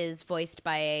 Hana is voiced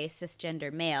by a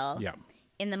cisgender male. Yeah.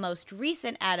 In the most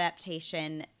recent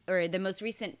adaptation, or the most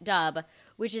recent dub,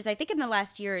 which is I think in the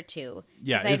last year or two.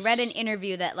 Yeah, 'Cause I it's- read an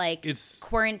interview that like it's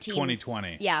quarantine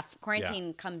 2020. Yeah,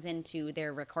 quarantine comes into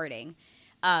their recording.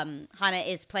 Hana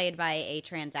is played by a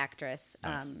trans actress,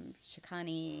 Nice.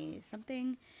 Shikani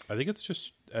something. I think it's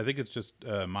just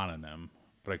mononym,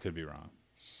 but I could be wrong.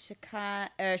 Shakina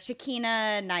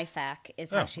Nifak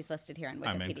is how she's listed here on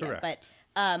I'm Wikipedia. incorrect.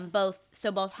 But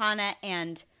both Hana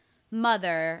and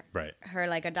Mother, Right. her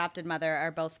like adopted mother,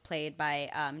 are both played by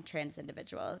trans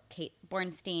individual. Kate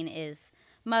Bornstein is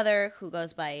Mother, who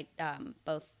goes by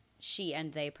both she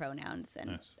and they pronouns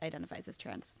and Nice. identifies as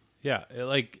trans, Yeah,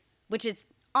 which is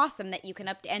awesome that you can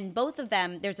and both of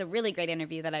them. There's a really great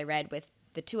interview that I read with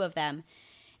the two of them.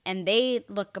 And they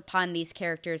look upon these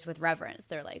characters with reverence.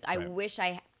 They're like, I Right. wish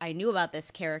I knew about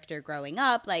this character growing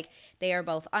up. Like, they are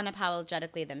both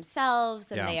unapologetically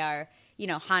themselves, and Yeah. they are,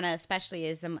 Hana especially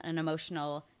is an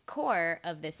emotional core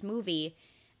of this movie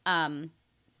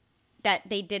that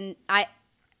they didn't. I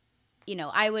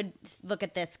would look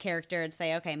at this character and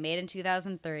say, okay, made in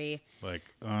 2003.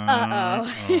 like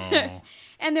Uh-oh.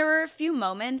 And there were a few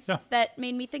moments Yeah. that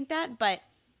made me think that, but,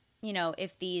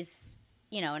 if these,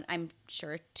 and I'm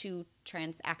sure two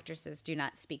trans actresses do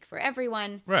not speak for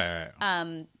everyone, right.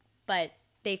 but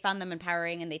they found them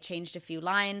empowering and they changed a few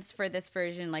lines for this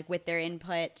version, like with their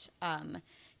input,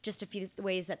 just a few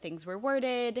ways that things were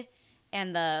worded,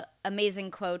 and the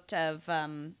amazing quote of,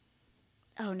 now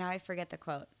I forget the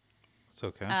quote. It's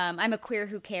okay. I'm a queer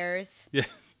who cares. yeah.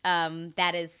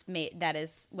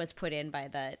 Was put in by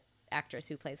the actress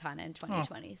who plays Hana in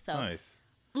 2020. So Nice.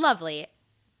 lovely.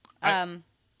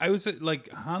 I was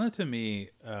like Hana to me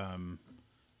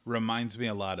reminds me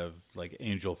a lot of like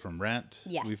Angel from Rent.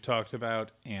 Yes. We've talked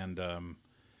about, and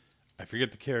I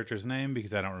forget the character's name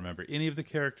because I don't remember any of the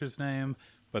character's name,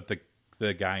 but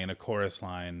the guy in a chorus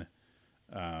line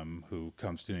who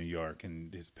comes to New York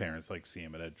and his parents like see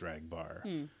him at a drag bar.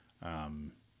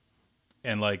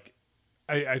 And like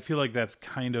I feel like that's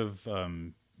kind of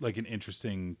like an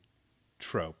interesting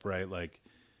trope, right? Like,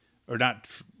 or not.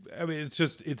 I mean, it's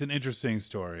an interesting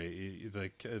story. It's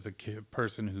like as a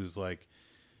person who's like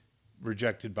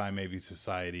rejected by maybe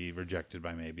society, rejected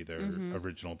by maybe their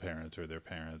original parents or their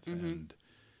parents, and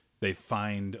they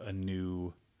find a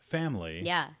new family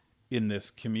Yeah. in this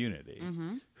community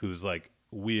who's like,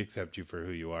 we accept you for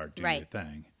who you are, do your Right.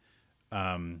 thing.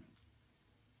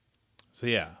 So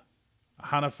yeah,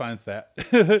 Hana finds that.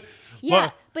 Yeah,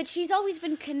 Well, but she's always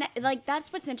been like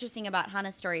that's what's interesting about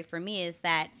Hana's story for me is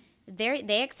that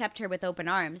they accept her with open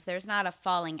arms. There's not a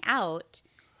falling out.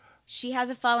 She has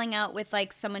a falling out with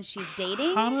like someone she's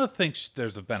dating. Hana thinks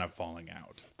there's been a falling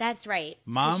out, That's right. 'Cause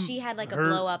Mom, she had like a her-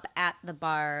 blow up at the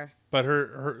bar. but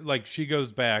her like she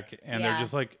goes back and they're Yeah.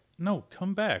 just like, no,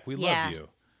 come back, we Yeah. love you.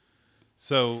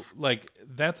 So like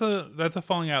that's a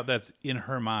falling out that's in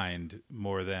her mind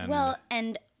more than Well,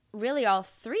 and really all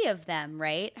three of them,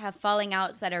 right, have falling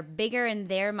outs that are bigger in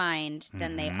their mind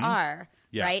than they are.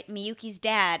 Yeah. Right? Miyuki's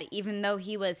dad, even though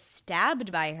he was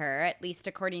stabbed by her, at least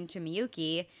according to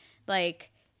Miyuki,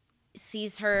 like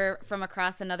sees her from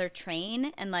across another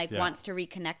train and like Yeah. wants to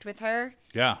reconnect with her.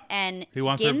 yeah. And He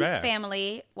wants her Gin's back.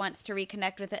 family wants to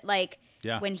reconnect with it. Like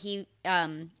Yeah. when he,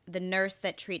 the nurse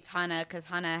that treats Hana, because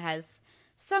Hana has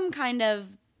some kind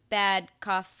of bad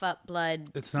cough up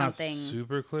blood It's something. not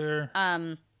super clear.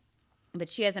 But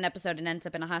she has an episode and ends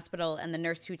up in a hospital, and the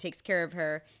nurse who takes care of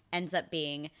her ends up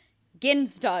being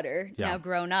Gin's daughter, Yeah. now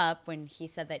grown up, when he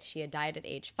said that she had died at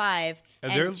age 5.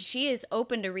 And And they're- she is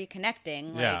open to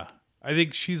reconnecting. Like, yeah. I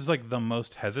think she's like the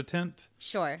most hesitant,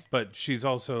 sure. but she's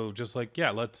also just like,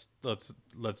 yeah, let's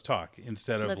talk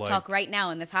instead of Let's like talk right now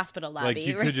in this hospital lobby. like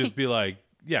you right? could just be like,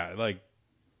 yeah,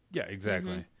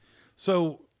 exactly.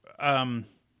 So,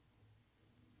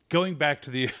 going back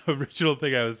to the original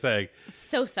thing I was saying,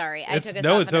 So sorry. I took us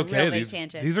no, off it's on a okay. real big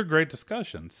tangent. These are great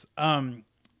discussions.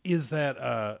 Is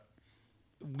that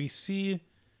we see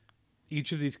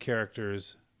each of these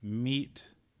characters meet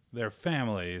their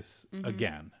families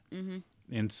again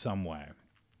in some way,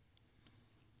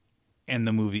 and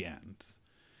the movie ends,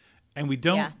 and we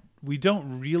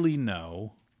don't really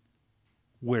know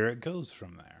where it goes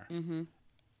from there.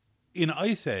 In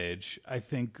Ice Age, I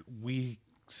think we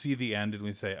see the end and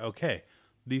we say, okay,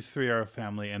 these three are a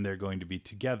family and they're going to be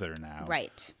together now.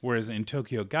 Right. Whereas in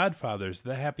Tokyo Godfathers,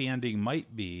 the happy ending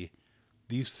might be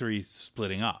these three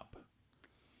splitting up.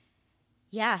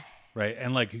 Yeah. Right.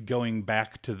 And like going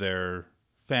back to their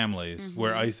families,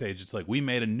 where Ice Age, it's like we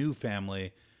made a new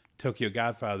family. Tokyo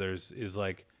Godfathers is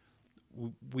like,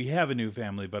 we have a new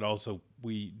family, but also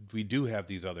we do have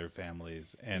these other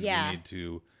families, and we need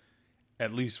to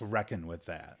at least reckon with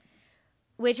that.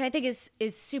 Which I think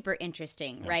is super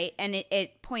interesting, right? And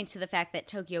it points to the fact that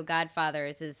Tokyo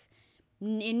Godfathers is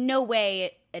in no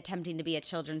way attempting to be a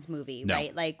children's movie,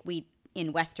 right? Like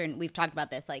in Western, we've talked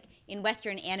about this, like in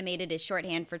Western, animated is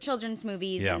shorthand for children's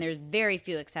movies, and there's very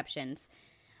few exceptions.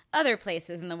 Other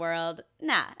places in the world,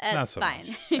 that's Not so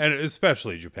fine. much. And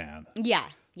especially Japan. Yeah.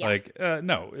 Like,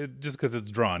 no, just because it's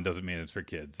drawn doesn't mean it's for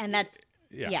kids. And that's,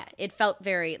 it felt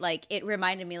very, like, it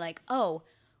reminded me, like, oh,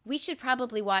 we should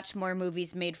probably watch more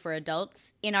movies made for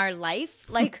adults in our life.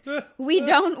 Like, we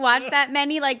don't watch that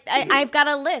many. Like, I've got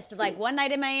a list of, like, One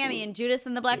Night in Miami and Judas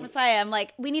and the Black Messiah. I'm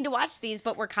like, we need to watch these,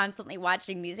 but we're constantly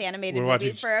watching these animated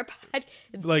movies for our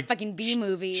like fucking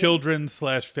B-movie.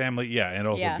 Children/family, and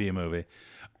also B-movie.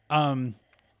 Whereas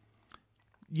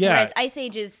Ice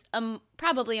Age is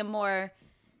probably a more,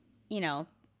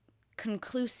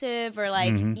 conclusive, or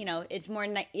like, it's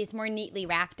more neatly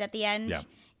wrapped at the end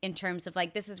in terms of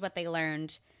like, this is what they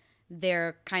learned.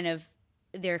 Their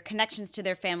connections to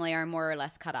their family are more or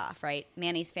less cut off, right?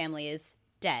 Manny's family is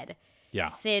dead. Yeah.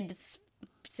 Sid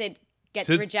gets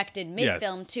rejected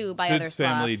mid-film too by other sloths. Sid's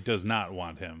family does not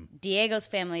want him. Diego's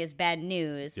family is bad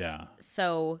news. Yeah.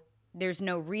 So there's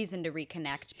no reason to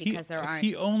reconnect because there aren't.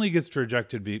 He only gets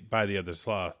rejected by the other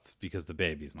sloths because the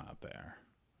baby's not there,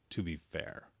 to be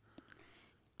fair.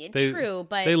 True,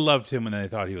 but they loved him when they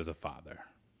thought he was a father.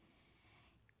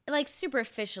 Like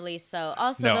superficially so.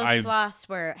 Also, those sloths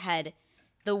had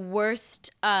the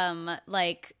worst,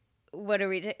 like, what are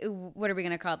we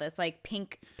gonna call this? Like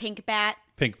pink bat?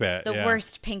 Pink bat, the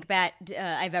worst pink bat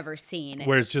I've ever seen.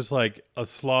 Where it's just like a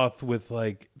sloth with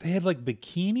like, they had like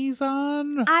bikinis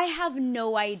on? I have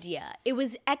no idea. It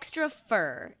was extra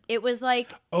fur. It was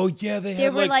like, oh yeah,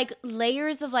 there were like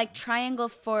layers of like triangle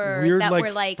fur weird, that like,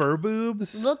 were like fur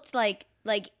boobs. Looked like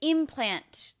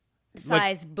implant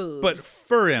size boobs. But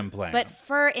fur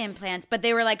implants. But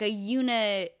they were like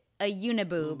a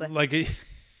uniboob. Like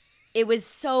it was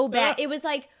so bad. It was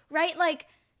like, right, like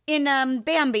in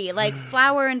Bambi, like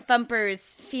Flower and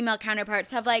Thumper's female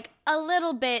counterparts have like a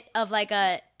little bit of like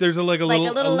a, there's a little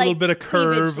bit of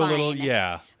curve, a little,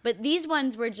 But these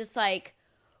ones were just like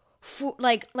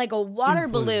a water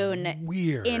balloon.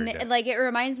 Weird. Like, it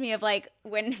reminds me of like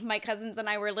when my cousins and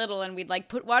I were little and we'd like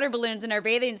put water balloons in our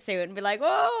bathing suit and be like,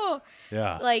 whoa.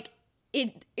 Yeah. Like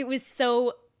it was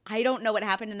so, I don't know what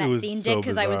happened in that scene, Dick,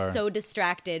 because I was so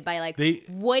distracted by like,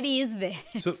 what is this?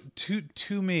 So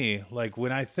to me, like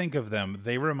when I think of them,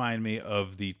 they remind me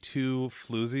of the two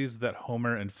floozies that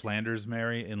Homer and Flanders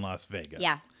marry in Las Vegas.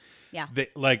 Yeah. Yeah.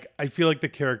 I feel like the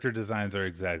character designs are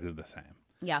exactly the same.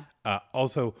 Yeah.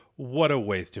 Also, what a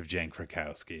waste of Jane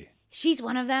Krakowski. She's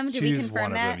one of them? Did we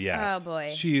confirm that? Them, yes. Oh,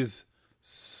 boy. She's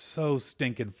so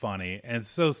stinking funny and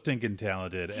so stinking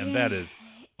talented, and that is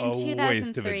a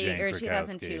waste of a Jane Krakowski.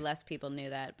 2002, less people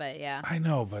knew that, but yeah. I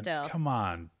know, but still. Come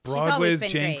on. Broadway's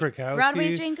Jane Krakowski.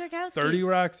 Broadway's Jane Krakowski. 30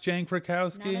 Rock's Jane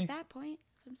Krakowski. Not at that point.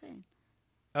 That's what I'm saying.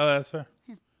 Oh, that's fair.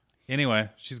 Anyway,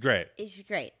 she's great. She's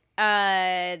great.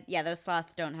 Those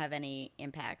sloths don't have any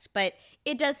impact, but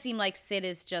it does seem like Sid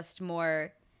is just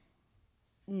more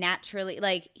naturally,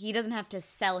 like, he doesn't have to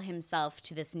sell himself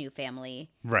to this new family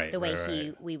the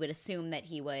way we would assume that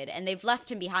he would, and they've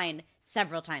left him behind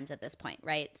several times at this point,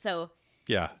 right? So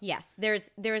yes,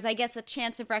 there's I guess a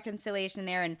chance of reconciliation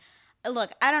there. And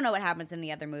look, I don't know what happens in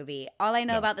the other movie. All I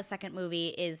know about the second movie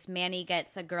is Manny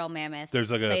gets a girl mammoth.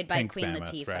 There's like played a by Queen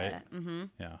mammoth, Latifah, right? Mm-hmm.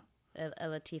 Yeah, a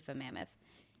Latifah mammoth.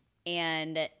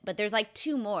 But there's like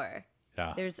two more.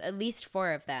 Yeah. There's at least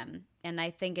 4 of them. And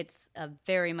I think it's a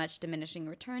very much diminishing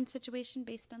return situation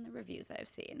based on the reviews I've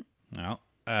seen. Well,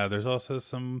 there's also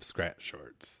some Scrat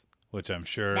shorts, which I'm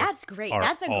sure that's great.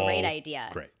 That's a great idea.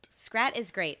 Great. Scrat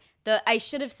is great. I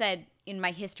should have said in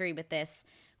my history with this,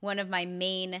 one of my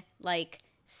main like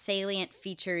salient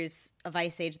features of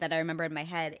Ice Age that I remember in my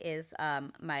head is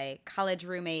my college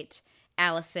roommate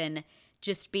Allison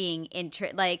just being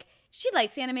like, she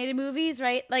likes animated movies,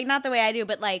 right? Like, not the way I do,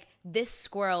 but like this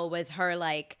squirrel was her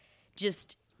like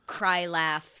just cry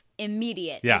laugh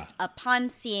immediate. Yeah. Just upon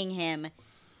seeing him,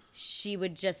 she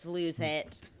would just lose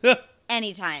it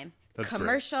anytime. That's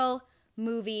commercial, great.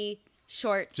 Movie,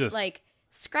 shorts, like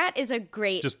Scrat is a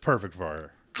great, just perfect for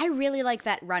her. I really like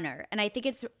that runner, and I think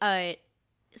it's like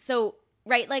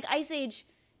Ice Age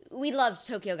we loved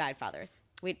Tokyo Godfathers.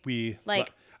 We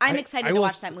like. I'm excited to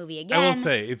watch that movie again. I will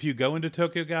say, if you go into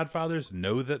Tokyo Godfathers,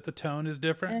 know that the tone is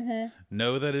different. Mm-hmm.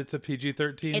 Know that it's a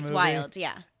PG-13 movie. It's wild,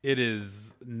 yeah. It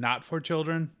is not for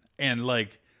children. And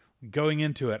like going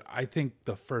into it, I think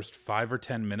the first 5 or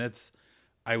 10 minutes,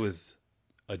 I was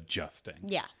adjusting.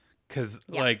 Yeah. Because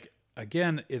like,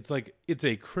 again, it's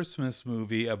a Christmas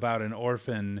movie about an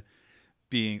orphan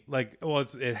being like, well,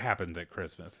 it happens at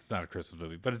Christmas. It's not a Christmas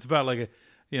movie, but it's about like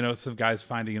some guys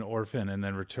finding an orphan and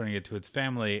then returning it to its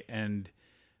family. And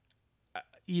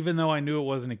even though I knew it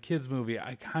wasn't a kids movie,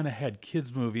 I kind of had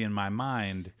kids movie in my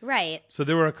mind. Right. So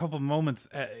there were a couple moments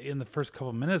in the first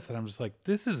couple minutes that I'm just like,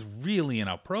 this is really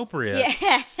inappropriate.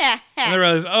 Yeah. And I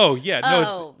realized,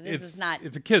 this is not.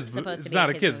 It's a kids. Supposed It's to be not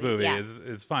a a kids kids movie. movie.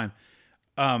 Yeah. It's fine.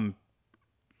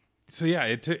 So yeah,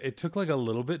 it took like a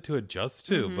little bit to adjust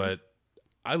to, but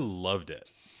I loved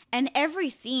it. And every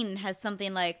scene has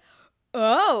something like,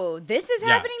 oh, this is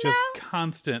happening just now?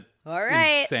 constant All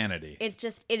right. insanity. It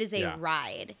is a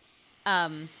ride.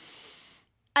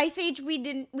 Ice Age,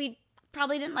 we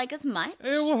probably didn't like as much.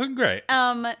 It wasn't great.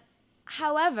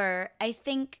 However, I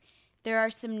think there are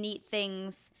some neat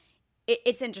things.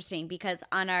 It's interesting because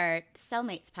on our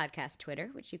Cellmates podcast Twitter,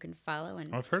 which you can follow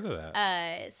and I've heard of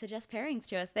that. Suggest pairings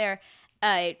to us there,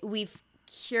 we've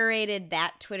curated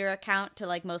that Twitter account to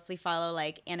like mostly follow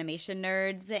like animation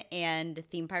nerds and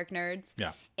theme park nerds.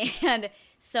 Yeah. And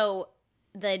so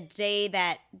the day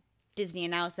that Disney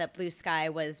announced that Blue Sky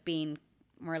was being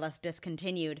more or less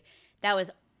discontinued, that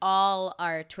was all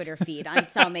our Twitter feed on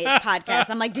Cellmates podcast.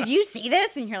 I'm like, did you see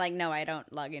this? And you're like, no, I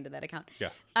don't log into that account. Yeah.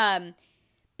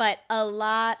 But a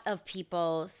lot of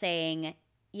people saying,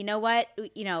 you know what,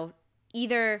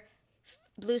 either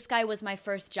Blue Sky was my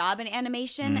first job in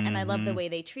animation, and I love the way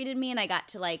they treated me, and I got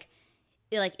to like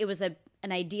it was an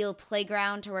ideal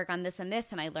playground to work on this and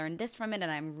this, and I learned this from it,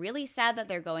 and I'm really sad that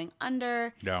they're going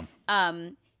under. Yeah.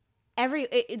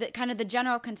 The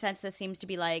general consensus seems to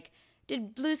be like,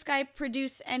 did Blue Sky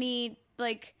produce any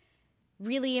like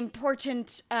really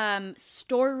important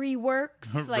story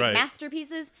works, like Right.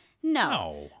 masterpieces? No.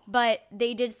 No. But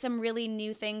they did some really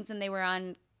new things, and they were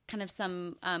on kind of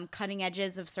some cutting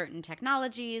edges of certain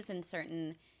technologies and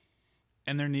certain.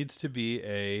 And there needs to be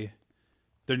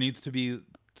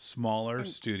smaller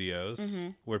studios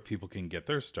where people can get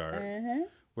their start,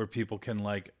 where people can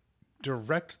like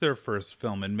direct their first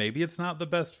film, and maybe it's not the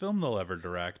best film they'll ever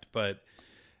direct, but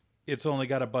it's only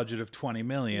got a budget of 20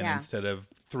 million instead of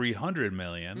 300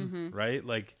 million, right?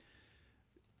 Like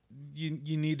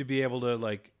you need to be able to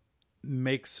like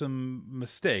make some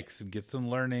mistakes and get some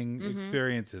learning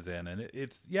experiences in, and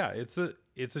it's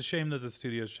a shame that the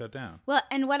studios shut down. Well,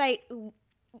 and what I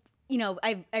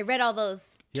read all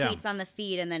those tweets on the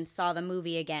feed and then saw the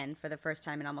movie again for the first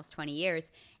time in almost 20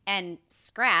 years, and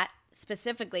Scrat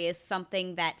specifically is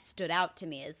something that stood out to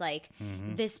me, is like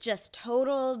this just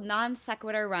total non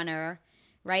sequitur runner.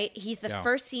 Right, he's the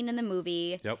first scene in the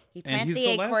movie. Yep, he plants and he's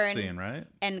the acorn. Last scene, right?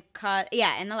 And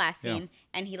in the last scene,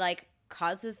 and he like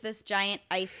causes this giant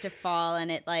ice to fall, and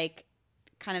it like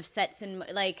kind of sets in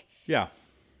like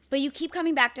But you keep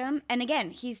coming back to him, and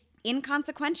again, he's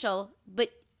inconsequential,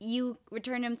 but you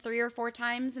return him 3 or 4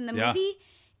 times in the movie.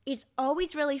 It's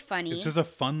always really funny. It's just a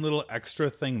fun little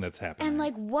extra thing that's happening. And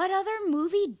like, what other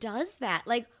movie does that?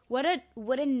 Like, what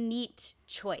a neat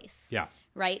choice. Yeah.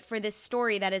 Right? For this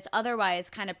story that is otherwise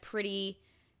kind of pretty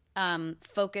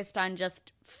focused on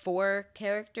just 4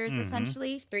 characters,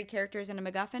 essentially. 3 characters and a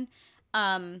MacGuffin.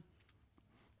 And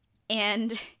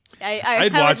I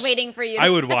was waiting for you. I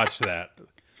would watch that.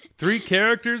 3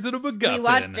 characters and a MacGuffin. We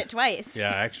watched it twice. Yeah,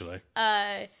 actually.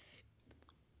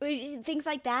 Things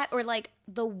like that, or like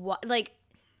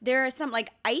there are some like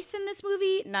ice in this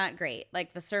movie, not great.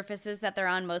 Like the surfaces that they're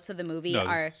on most of the movie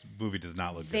this movie does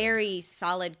not look very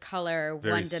solid color,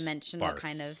 Very one-dimensional sparse.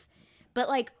 kind of. But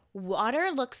like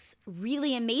water looks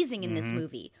really amazing in this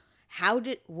movie.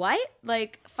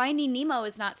 Like Finding Nemo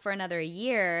is not for another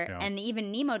year, and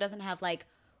even Nemo doesn't have like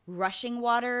rushing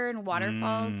water and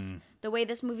waterfalls the way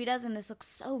this movie does, and this looks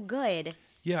so good.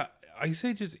 Yeah, Ice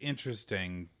Age is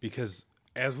interesting because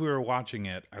as we were watching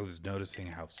it, I was noticing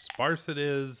how sparse it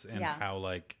is and how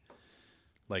like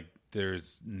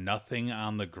there's nothing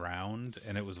on the ground,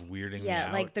 and it was weirding me out.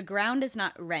 Yeah, like the ground is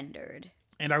not rendered.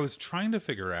 And I was trying to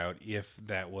figure out if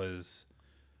that was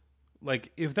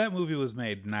like, if that movie was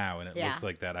made now and it looked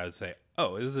like that, I would say,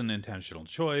 oh, this is an intentional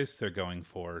choice. They're going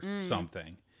for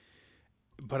something.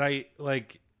 But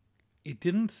it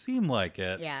didn't seem like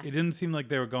it. Yeah. It didn't seem like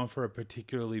they were going for a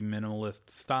particularly minimalist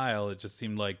style. It just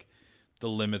seemed like the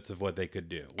limits of what they could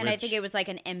do. And I think it was like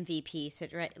an MVP, so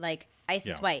like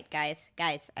Isis Yeah. White, guys,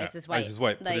 Isis White. Isis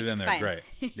White, like, put it in there, fine. great.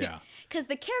 Yeah. Because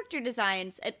the character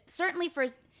designs, certainly for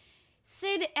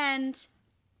Sid and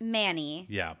Manny,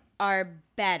 Yeah. are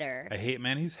better. I hate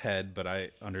Manny's head, but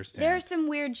I understand. There are some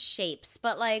weird shapes,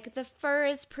 but like the fur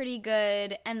is pretty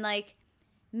good, and like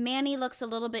Manny looks a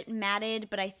little bit matted,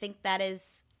 but I think that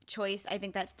is choice. I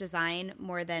think that's design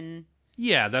more than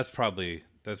Yeah, that's probably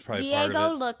part Diego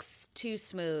of it. looks too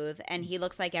smooth, and he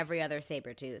looks like every other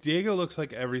Sabretooth. Diego looks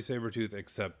like every Sabretooth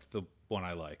except the one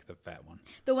I like, the fat one.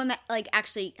 The one that like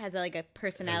actually has like a It's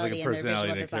personality, like a personality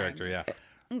in to their the visual character, design.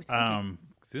 yeah. Ooh,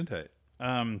 excuse me.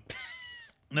 Gesundheit.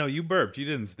 No, you burped. You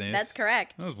didn't sneeze. That's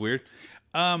correct. That was weird.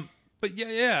 But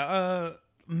yeah.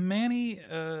 Manny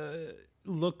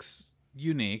looks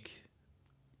unique,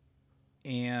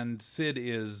 and Sid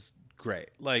is great.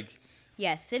 Like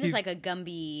Yes, Sid is he's- like a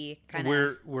Gumby kind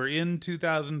of. we're in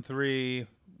 2003.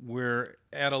 We're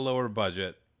at a lower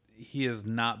budget. He is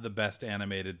not the best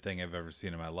animated thing I've ever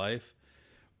seen in my life,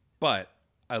 but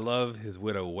I love his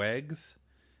widow Wags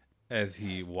as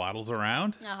he waddles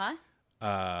around.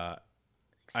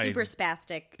 Super just-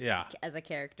 spastic. Yeah. As a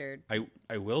character.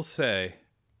 I will say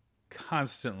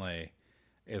constantly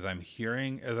as I'm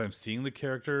seeing the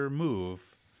character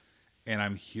move and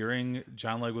I'm hearing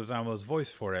John Leguizamo's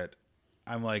voice for it,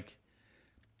 I'm like,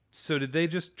 so did they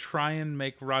just try and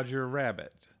make Roger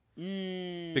Rabbit?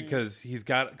 Because he's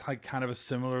got like kind of a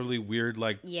similarly weird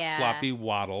like Yeah. floppy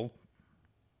waddle,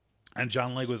 and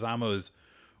John Leguizamo is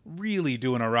really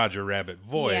doing a Roger Rabbit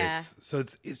voice. Yeah. So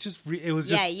it was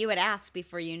just Yeah, you would ask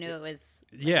before you knew it was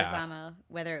Yeah. Leguizamo,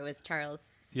 whether it was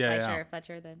Charles Yeah, Fleischer yeah. or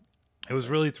Fletcher. Then It was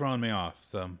really throwing me off.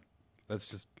 So that's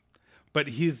just. But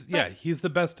he's the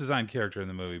best designed character in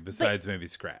the movie besides maybe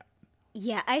Scrat.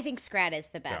 yeah, I think Scrat is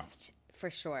the best for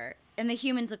sure. And the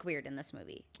humans look weird in this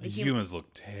movie. The humans look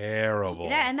terrible.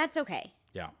 And that's okay.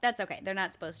 Yeah. That's okay. They're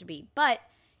not supposed to be. But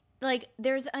like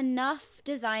there's enough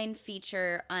design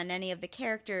feature on any of the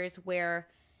characters where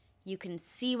you can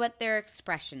see what their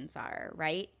expressions are,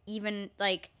 right? Even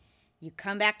like you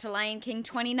come back to Lion King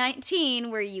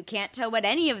 2019 where you can't tell what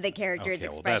any of the characters' Okay,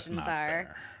 well, expressions that's not are.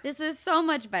 fair. This is so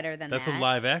much better than That's that. a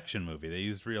live action movie. They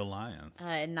used real lions.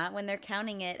 Not when they're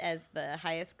counting it as the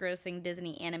highest grossing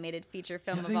Disney animated feature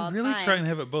film They of all really time. try and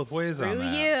have it both ways Screw on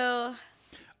that. you.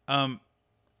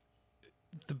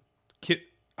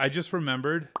 I just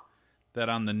remembered that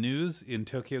on the news in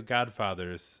Tokyo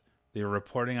Godfathers, they were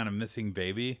reporting on a missing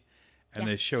baby, and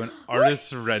they show an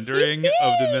artist's rendering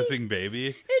of the missing baby.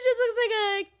 It just looks like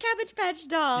a Cabbage Patch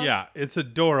doll. Yeah, it's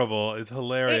adorable. It's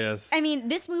hilarious. I mean,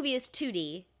 this movie is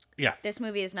 2D. Yes. This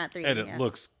movie is not 3D. And it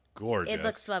looks gorgeous. It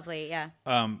looks lovely, yeah.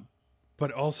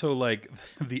 But also, like,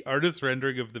 the artist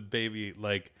rendering of the baby,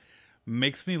 like,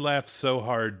 makes me laugh so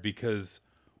hard because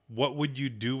what would you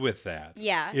do with that?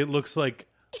 Yeah. It looks like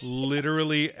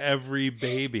literally every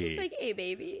baby. It's like a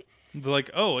baby.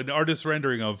 Like, oh, an artist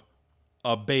rendering of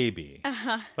a baby.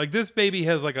 Like, this baby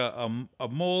has, like, a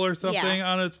mole or something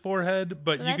Yeah. on its forehead,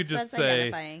 but So you could just that's say,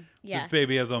 identifying. Yeah. this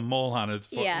baby has a mole on its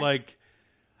forehead. Yeah. Like,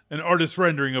 an artist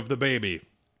rendering of the baby.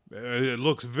 It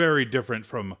looks very different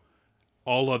from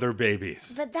all other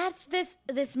babies. But that's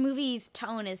this movie's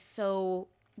tone is so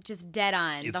just dead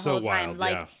on It's the so whole time. wild,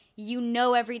 Like yeah. you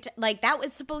know every time. Like that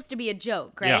was supposed to be a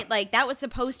joke, right? Yeah. Like that was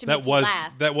supposed to That make you was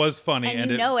laugh. that was funny, and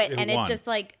and you know it, and won. it just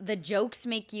like the jokes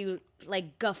make you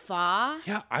like guffaw.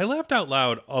 Yeah, I laughed out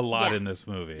loud a lot in Yes. this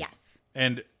movie. Yes.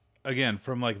 And again,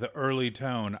 from like the early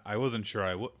tone, I wasn't sure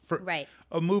I would. For Right.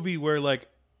 a movie where like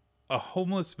a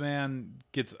homeless man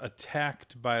gets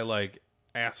attacked by like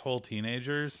asshole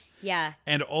teenagers, Yeah.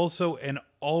 and also an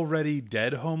already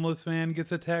dead homeless man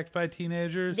gets attacked by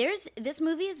teenagers. This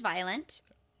movie is violent,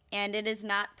 and it is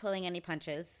not pulling any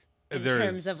punches in There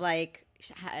terms is- of like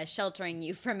sheltering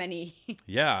you from any.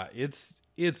 Yeah, it's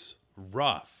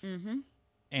rough,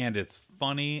 and it's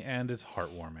funny and it's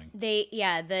heartwarming.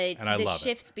 And I the love it.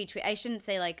 shifts between. I shouldn't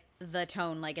say like the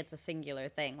tone like it's a singular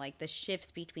thing. Like the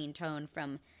shifts between tone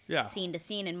from Yeah. scene to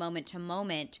scene and moment to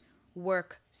moment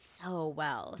work so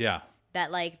well. Yeah,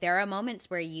 That like there are moments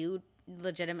where you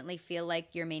legitimately feel like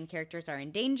your main characters are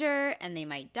in danger and they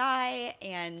might die,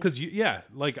 and because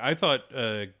like I thought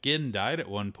Gin died at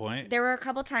one point. there were a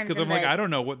couple times Because I'm like, I don't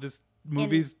know what this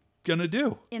movie's gonna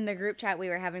do. in the group chat we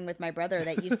were having with my brother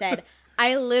that you said,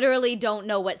 I literally don't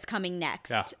know what's coming next.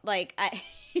 Yeah. Like I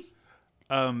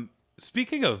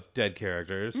Speaking of dead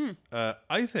characters, Hmm.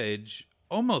 Ice Age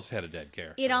almost had a dead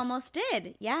character. it almost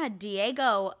did. Yeah,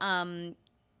 Diego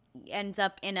ends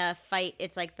up in a fight.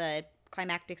 It's like the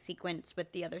climactic sequence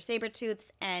with the other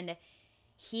Sabretooths, and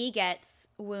he gets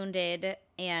wounded,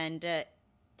 and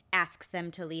asks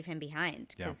them to leave him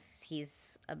behind because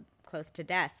he's close to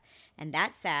death. And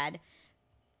that's sad.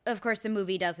 Of course, the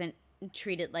movie doesn't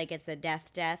treat it like it's a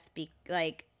death.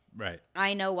 Like, Right.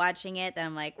 I know watching it that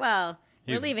I'm like, well,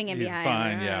 we're leaving him behind.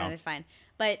 Fine, yeah. It's fine.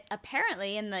 But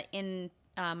apparently in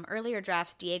earlier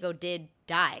drafts, Diego did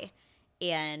die.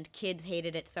 And kids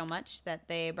hated it so much that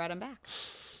they brought him back.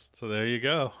 So there you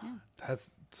go. Yeah.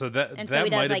 So he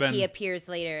does, like, he appears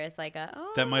later as like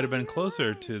that might have been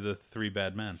closer to the 3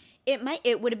 bad men.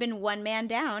 It would have been 1 man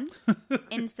down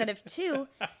instead of 2.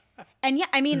 And yeah,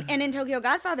 I mean, and in Tokyo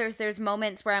Godfathers, there's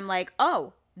moments where I'm like,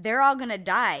 oh, they're all gonna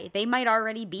die. They might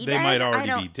already be dead. They might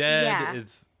already be dead. Yeah.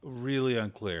 It's really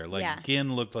unclear. Like,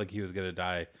 Gin looked like he was gonna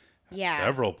die at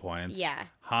several points. Yeah.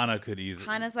 Hana could easily...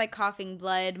 Hana's, like, coughing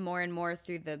blood more and more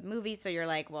through the movie, so you're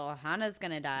like, well, Hana's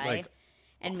gonna die. Like,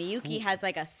 and Miyuki has,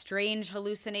 like, a strange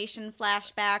hallucination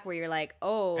flashback where you're like,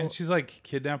 oh. And she's, like,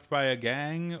 kidnapped by a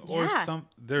gang or something.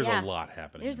 There's a lot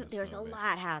happening. There's a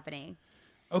lot happening.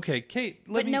 Okay, Kate.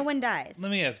 No one dies. Let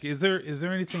me ask you: Is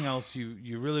there anything else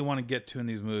you really want to get to in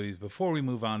these movies before we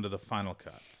move on to the final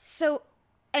cuts? So,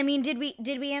 I mean, did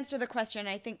we answer the question?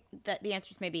 I think that the answer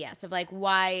is maybe yes. Of like,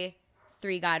 why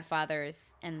 3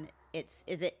 Godfathers? And is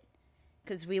it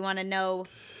because we want to know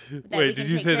that Wait, we can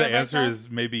did you take say care the of answer ourselves?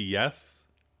 is maybe yes?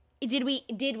 Did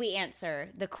we answer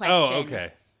the question? Oh,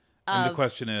 okay. And the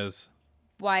question is,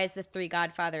 why is the 3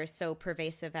 Godfathers so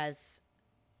pervasive as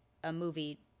a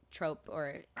movie trope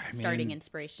or starting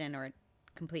inspiration or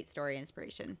complete story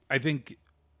inspiration? I think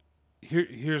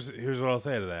here's what I'll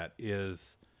say to that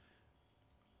is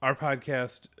our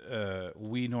podcast,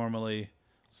 we normally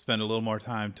spend a little more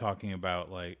time talking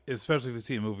about, like, especially if we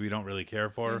see a movie we don't really care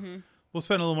for, we'll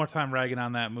spend a little more time ragging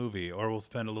on that movie, or we'll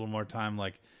spend a little more time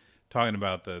like talking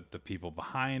about the people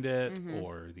behind it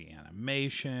or the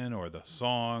animation or the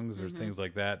songs or things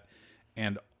like that.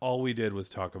 And all we did was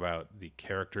talk about the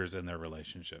characters and their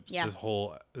relationships. Yeah. This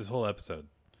whole episode,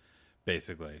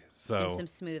 basically. So And some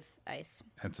smooth ice.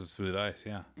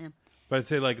 Yeah. But I'd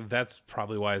say, like, that's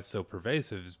probably why it's so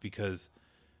pervasive, is because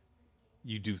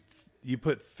you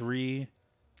put 3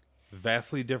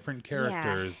 vastly different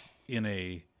characters in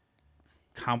a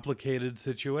complicated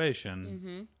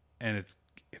situation, and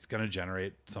it's going to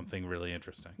generate something really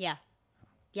interesting. Yeah.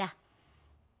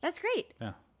 That's great.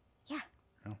 Yeah.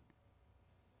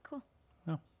 Cool.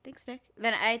 Oh. Thanks, Nick.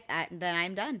 Then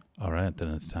I'm done. All right, then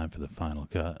it's time for the final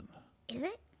cut. Is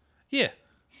it? Yeah.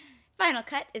 Final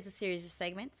Cut is a series of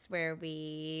segments where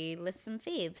we list some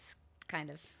faves,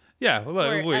 kind of. Yeah,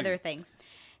 well, or other things.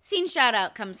 Scene shout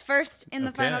out comes first in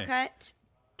the Final Cut.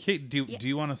 Kate, do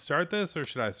you want to start this, or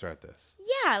should I start this?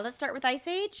 Yeah, let's start with Ice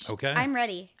Age. Okay. I'm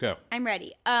ready. Go. I'm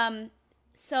ready.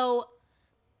 So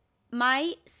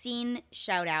my scene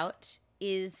shout out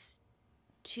is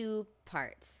 2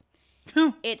 parts.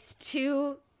 It's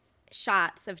 2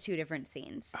 shots of 2 different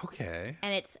scenes. Okay.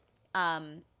 And it's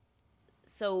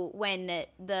so when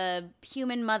the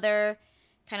human mother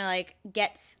kind of like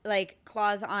gets like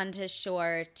claws onto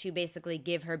shore to basically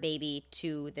give her baby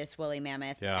to this woolly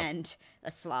mammoth and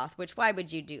a sloth, which why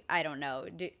would you do? I don't know.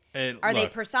 Are they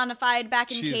personified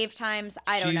back in cave times?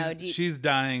 I don't know. She's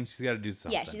dying. She's got to do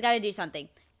something. Yeah, she's got to do something.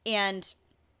 And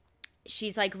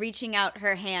she's like reaching out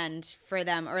her hand for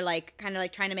them, or like kind of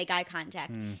like trying to make eye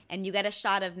contact. And you get a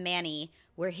shot of Manny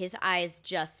where his eyes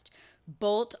just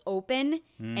bolt open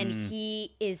and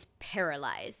he is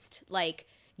paralyzed. Like,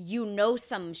 you know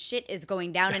some shit is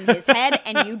going down in his head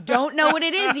and you don't know what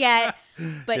it is yet,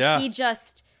 but he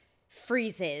just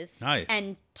freezes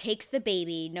and takes the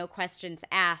baby, no questions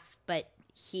asked, but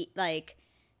he, like,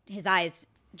 his eyes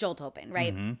jolt open,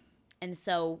 right? And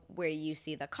so where you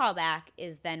see the callback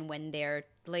is then when they're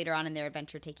later on in their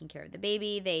adventure taking care of the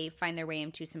baby, they find their way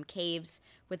into some caves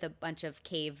with a bunch of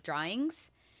cave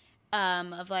drawings.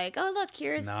 Of like, oh look,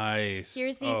 here's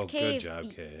these caves. Good job,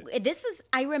 Kate.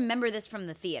 I remember this from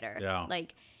the theater. Yeah.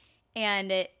 Like, and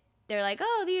they're like,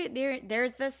 oh,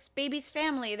 there's this baby's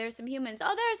family. There's some humans.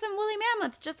 Oh, there's some woolly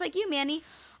mammoths, just like you, Manny.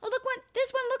 Oh, look,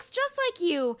 this one looks just like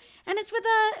you, and it's with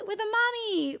a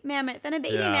mommy mammoth and a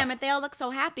baby mammoth. They all look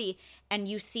so happy, and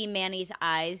you see Manny's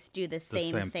eyes do the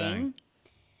same thing.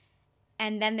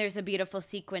 And then there's a beautiful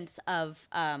sequence of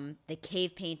the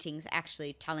cave paintings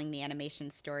actually telling the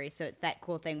animation story. So it's that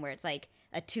cool thing where it's like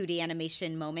a 2D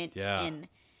animation moment in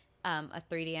a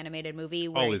 3D animated movie.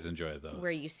 Always enjoy those. Where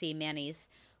you see Manny's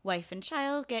wife and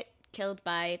child get killed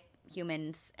by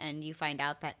humans, and you find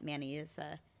out that Manny is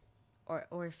a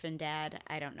orphan dad.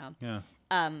 I don't know. Yeah.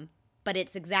 But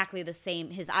it's exactly the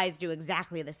same. His eyes do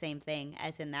exactly the same thing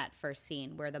as in that first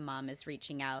scene where the mom is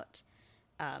reaching out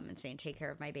and saying, take care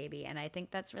of my baby. And I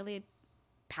think that's really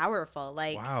powerful.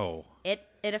 Like, Wow. it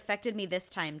affected me this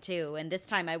time too, and this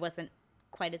time I wasn't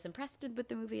quite as impressed with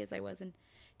the movie as I was in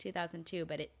 2002,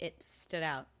 but it stood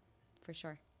out for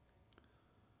sure.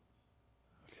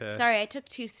 Okay. Sorry, I took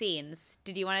 2 scenes.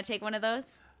 Did you want to take one of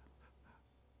those?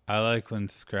 I like when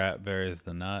Scrat buries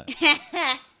the nut.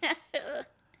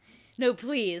 No,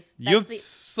 please. You have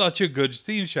such a good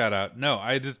scene shout out. No,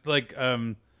 I just like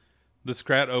the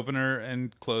Scrat opener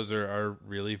and closer are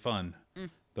really fun.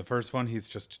 The first one, he's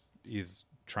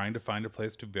trying to find a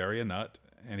place to bury a nut,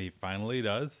 and he finally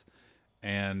does,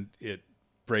 and it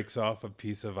breaks off a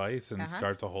piece of ice and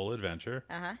starts a whole adventure.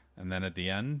 And then at the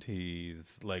end,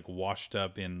 he's like washed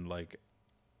up in like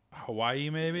Hawaii,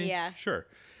 maybe. Yeah. Sure.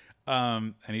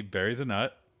 And he buries a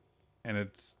nut, and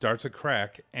it starts a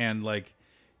crack, and like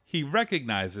he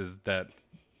recognizes that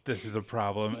this is a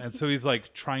problem, and so he's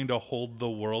like trying to hold the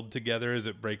world together as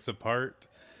it breaks apart,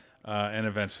 and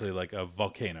eventually like a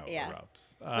volcano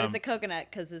erupts. But it's a coconut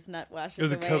because his nut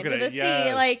washes a away coconut, into the yes.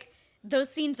 sea. Like, those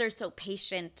scenes are so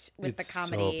patient with the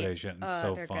comedy. So patient and Oh,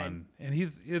 so they're fun, and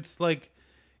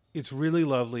it's really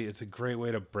lovely. It's a great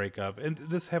way to break up, and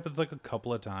this happens like a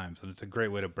couple of times, and it's a great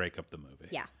way to break up the movie.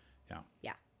 Yeah.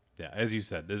 Yeah. As you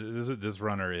said, this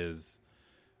runner is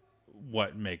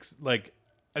what makes, like,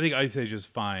 I think Ice Age is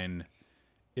fine.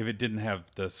 If it didn't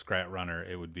have the Scrat runner,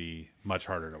 it would be much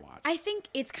harder to watch. I think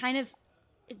it's kind of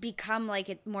become like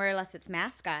it more or less its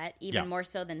mascot, even more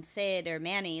so than Sid or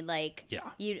Manny. Like,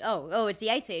 it's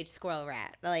the Ice Age squirrel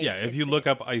rat. Like, if you look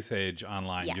up Ice Age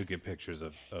online, Yes. you get pictures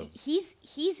of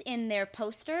he's in their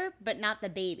poster, but not the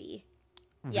baby.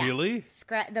 Really?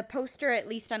 The poster, at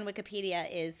least on Wikipedia,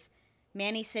 is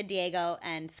Manny, Sid, Diego,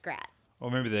 and Scrat. Or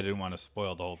maybe they didn't want to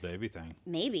spoil the whole baby thing.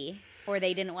 Maybe. Or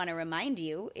they didn't want to remind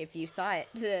you if you saw it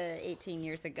 18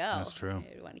 years ago. That's true.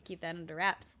 They want to keep that under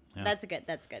wraps. Yeah.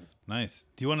 That's good. Nice.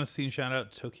 Do you want to scene shout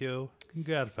out Tokyo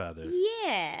Godfather?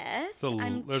 Yes.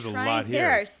 There's a lot here.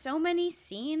 There are so many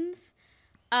scenes.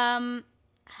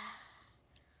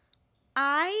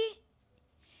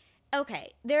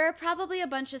 Okay, there are probably a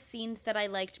bunch of scenes that I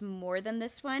liked more than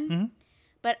this one. Mm-hmm.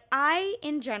 But I,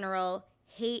 in general,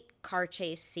 hate car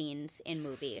chase scenes in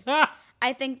movie.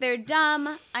 I think they're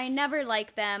dumb. I never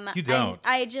like them. You don't.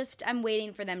 I'm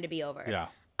waiting for them to be over. Yeah.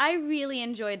 I really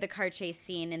enjoyed the car chase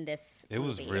scene in this It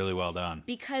was movie. really well done.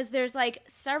 Because there's like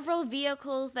several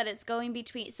vehicles that it's going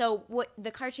between. So what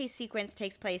the car chase sequence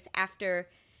takes place after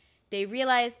they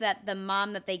realize that the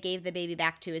mom that they gave the baby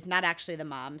back to is not actually the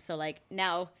mom. So like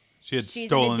now she's an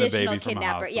stolen the additional baby from a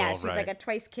kidnapper. hospital. Yeah, she's right. like a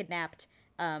twice kidnapped,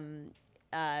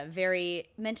 very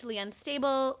mentally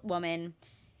unstable woman.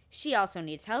 She also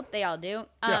needs help. They all do.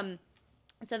 Yeah.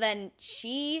 So then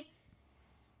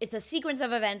it's a sequence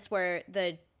of events where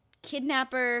the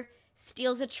kidnapper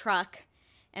steals a truck,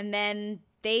 and then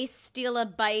they steal a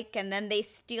bike, and then they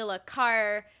steal a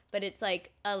car, but it's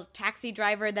like a taxi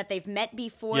driver that they've met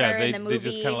before in the movie. They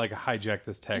just kind of like hijack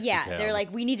this taxi Yeah, cab. they're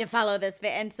like, we need to follow this.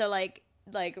 And so like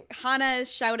Hana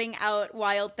is shouting out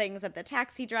wild things at the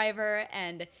taxi driver,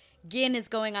 and Gin is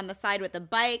going on the side with the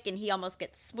bike, and he almost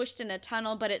gets smushed in a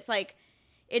tunnel. But it's like,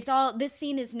 this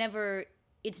scene is never,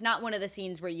 it's not one of the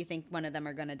scenes where you think one of them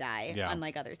are going to die,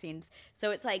 unlike other scenes. So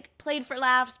it's like played for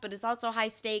laughs, but it's also high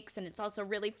stakes, and it's also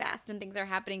really fast, and things are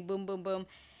happening, boom, boom, boom.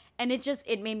 And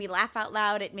it made me laugh out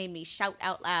loud. It made me shout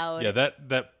out loud. Yeah,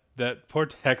 that poor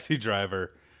taxi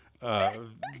driver,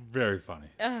 very funny.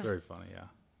 Very funny, yeah.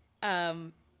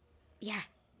 Yeah.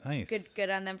 Nice.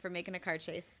 Good on them for making a car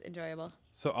chase enjoyable.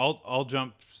 So I'll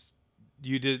jump.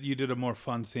 You did a more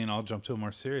fun scene. I'll jump to a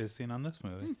more serious scene on this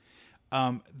movie.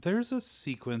 There's a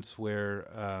sequence where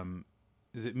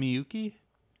is it Miyuki?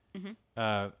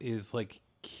 Is like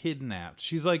kidnapped.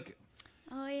 She's like,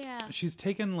 oh yeah, she's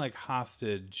taken like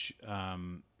hostage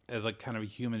as like kind of a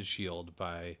human shield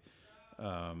by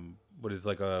what is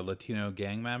like a Latino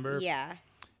gang member. Yeah,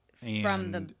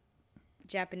 from the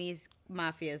Japanese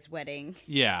mafia's wedding.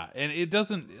 Yeah, and it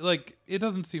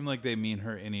doesn't seem like they mean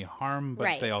her any harm,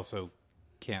 but they also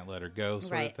can't let her go,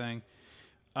 sort of thing.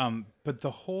 But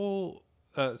the whole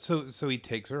so he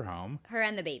takes her home, her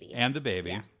and the baby,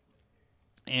 yeah.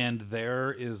 And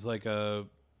there is like a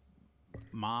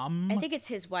mom. I think it's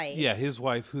his wife. Yeah, his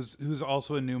wife, who's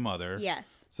also a new mother.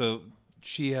 Yes. So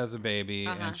she has a baby,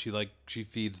 and she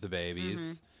feeds the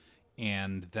babies,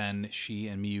 and then she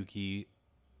and Miyuki,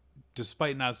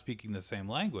 despite not speaking the same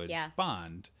language,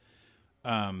 bond.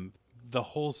 The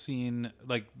whole scene,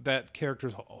 like that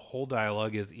character's whole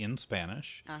dialogue is in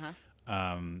Spanish.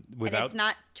 And it's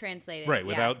not translated. Right,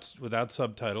 without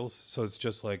subtitles. So it's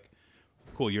just like,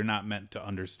 cool, you're not meant to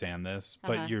understand this,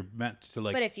 but you're meant to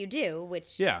like. But if you do,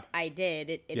 which I did,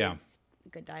 it is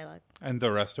good dialogue. And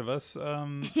the rest of us,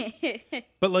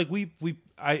 but like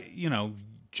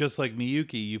just like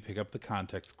Miyuki, you pick up the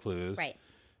context clues, Right.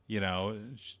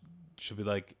 She'll be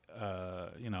like, I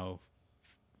don't know,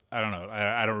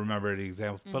 I don't remember the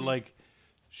examples, but like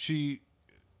she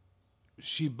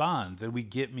bonds, and we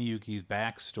get Miyuki's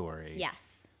backstory.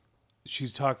 Yes.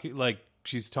 She's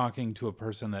talking to a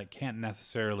person that can't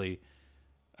necessarily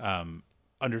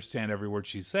understand every word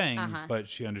she's saying, but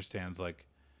she understands like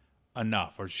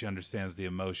enough, or she understands the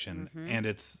emotion. And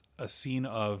it's a scene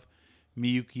of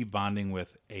Miyuki bonding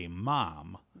with a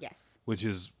mom. Yes. Which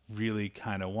is really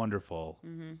kind of wonderful,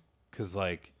 because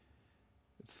like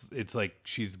it's like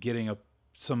she's getting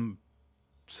some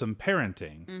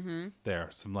parenting there,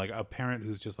 some like a parent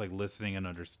who's just like listening and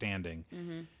understanding,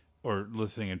 or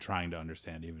listening and trying to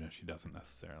understand, even if she doesn't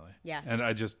necessarily. Yeah. And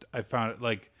I found it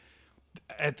like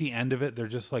at the end of it, they're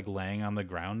just like laying on the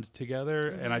ground together,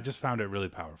 and I just found it really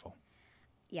powerful.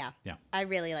 Yeah. Yeah. I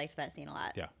really liked that scene a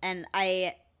lot. Yeah. And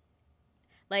I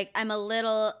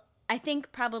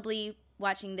think probably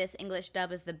watching this English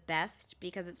dub is the best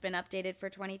because it's been updated for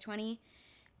 2020.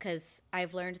 Because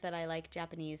I've learned that I like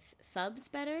Japanese subs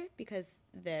better because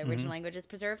the original language is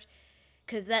preserved.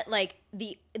 Because that, like,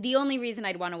 the only reason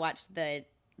I'd want to watch the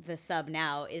sub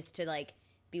now is to, like,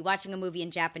 be watching a movie in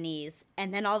Japanese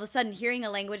and then all of a sudden hearing a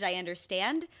language I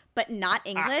understand, but not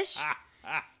English.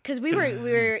 Because we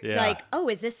were like, oh,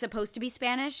 is this supposed to be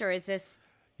Spanish, or is this...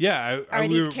 Yeah, Are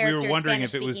these we characters were wondering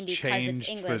Spanish if it was speaking because it's changed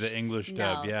English? for the English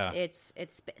dub. No, Yeah, it's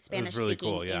Spanish really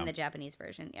speaking cool, yeah. in the Japanese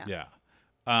version. Yeah.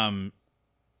 Yeah.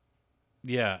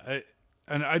 Yeah.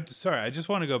 I just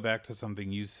want to go back to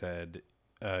something you said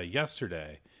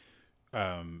yesterday.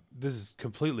 This is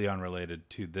completely unrelated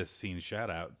to this scene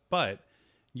shout out, but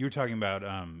you were talking about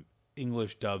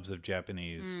English dubs of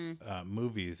Japanese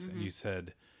movies, and you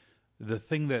said the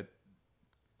thing that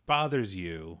bothers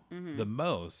you the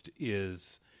most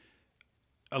is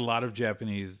a lot of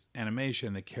Japanese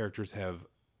animation. The characters have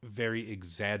very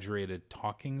exaggerated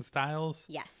talking styles.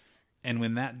 Yes. And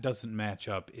when that doesn't match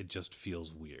up, it just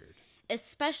feels weird.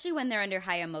 Especially when they're under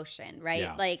high emotion, right?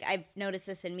 Yeah. Like, I've noticed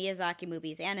this in Miyazaki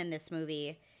movies and in this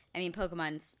movie. I mean,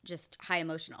 Pokemon's just high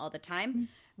emotion all the time.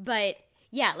 But,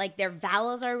 yeah, like, their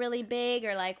vowels are really big,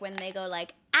 or, like, when they go,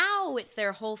 like, ow, it's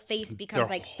their whole face becomes,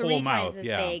 Their like, whole 3 mouth, times as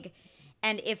yeah. big.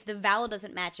 And if the vowel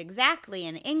doesn't match exactly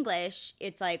in English,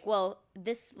 it's like, well,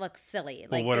 this looks silly.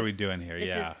 Well, Like, what are we doing here? This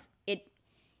Yeah.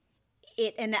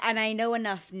 is, and I know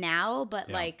enough now, but,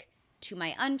 Yeah. like, to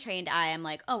my untrained eye, I'm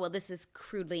like, oh, well, this is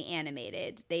crudely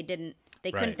animated. They couldn't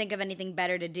Right. think of anything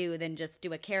better to do than just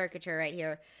do a caricature right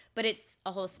here. But it's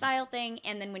a whole style thing.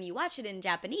 And then when you watch it in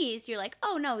Japanese, you're like,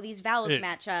 oh, no, these vowels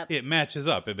match up. It matches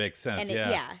up. It makes sense. And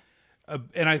yeah.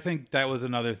 And I think that was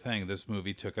another thing. This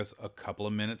movie took us a couple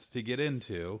of minutes to get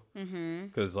into,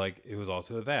 because like it was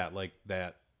also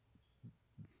that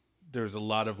there's a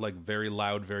lot of like very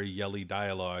loud, very yelly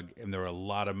dialogue, and there were a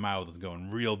lot of mouths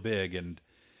going real big. And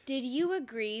Did you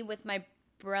agree with my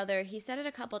brother? He said it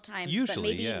a couple times, but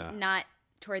Usually, maybe yeah. not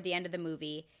toward the end of the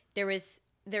movie. There was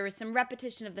some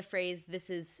repetition of the phrase, "This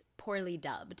is poorly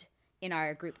dubbed," in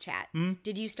our group chat.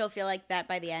 Did you still feel like that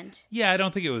by the end? yeah, I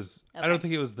don't think it was. I Okay. don't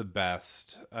think it was the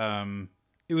best.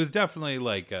 It was definitely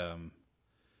like.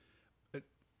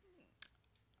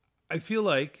 I feel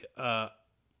like a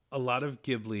lot of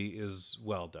Ghibli is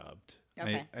well dubbed.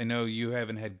 Okay. I know you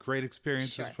haven't had great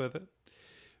experiences Sure. with it,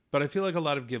 but I feel like a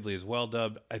lot of Ghibli is well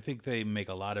dubbed. I think they make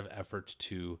a lot of efforts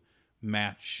to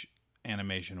match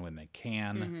animation when they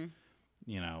can,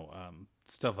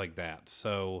 stuff like that.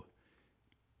 So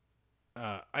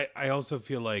I also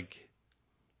feel like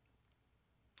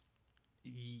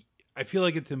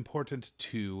it's important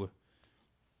to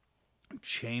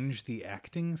change the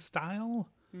acting style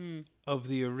of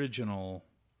the original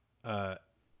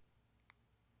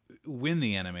when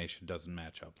the animation doesn't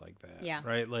match up like that. Yeah.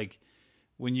 Right? Like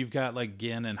when you've got like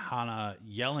Gin and Hana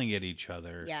yelling at each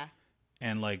other, Yeah.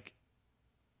 and like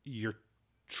you're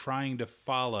trying to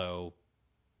follow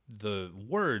the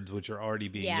words which are already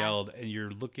being Yeah. yelled, and you're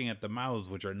looking at the mouths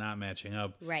which are not matching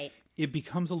up, Right. it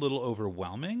becomes a little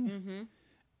overwhelming.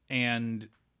 And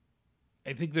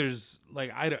I think there's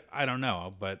like I don't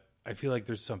know, but I feel like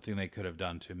there's something they could have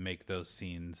done to make those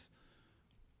scenes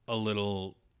a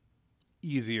little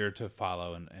easier to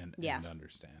follow and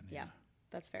understand. Yeah.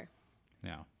 That's fair.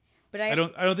 Yeah. But I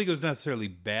don't think it was necessarily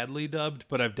badly dubbed,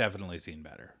 but I've definitely seen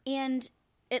better. And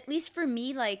at least for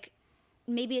me, like,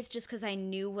 maybe it's just because I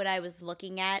knew what I was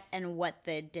looking at and what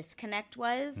the disconnect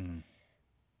was.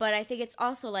 But I think it's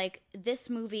also like this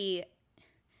movie,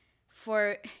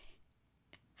 for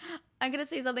I'm going to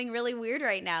say something really weird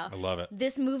right now. I love it.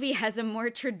 This movie has a more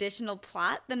traditional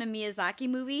plot than a Miyazaki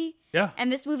movie. Yeah.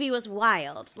 And this movie was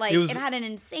wild. Like, it had an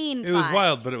insane plot. It was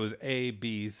wild, but it was A,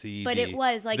 B, C, But D. it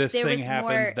was, like, this there thing was happens,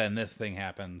 more... then this thing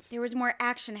happens. There was more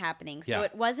action happening. So Yeah.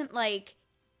 it wasn't like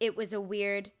it was a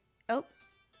weird... Oh,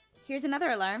 here's another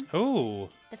alarm. Oh.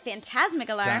 The Phantasmic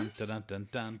alarm. Dun, dun, dun,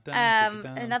 dun, dun,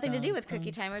 dun, And nothing to dun, do with dun.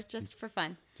 cookie timers, just for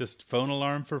fun. Just phone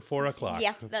alarm for 4 o'clock.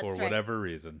 Yeah, that's for right. whatever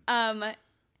reason.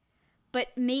 But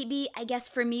maybe, I guess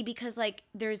for me, because like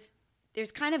there's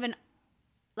kind of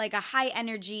a high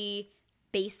energy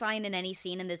baseline in any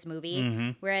scene in this movie. Mm-hmm.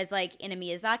 Whereas like in a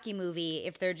Miyazaki movie,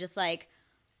 if they're just like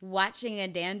watching a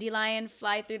dandelion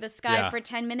fly through the sky Yeah. for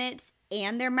 10 minutes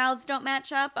and their mouths don't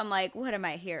match up, I'm like, what am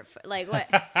I here for? Like, what?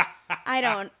 I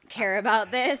don't care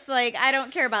about this. Like, I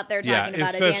don't care about their talking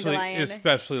about a dandelion.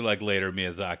 especially like later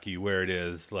Miyazaki, where it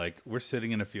is like we're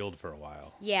sitting in a field for a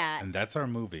while. Yeah. And that's our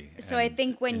movie. So I and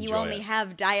think when you enjoy only it.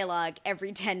 have dialogue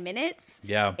every 10 minutes,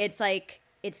 Yeah. it's like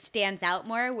it stands out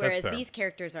more, whereas fair. these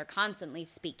characters are constantly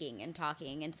speaking and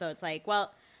talking. And so it's like,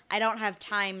 well, I don't have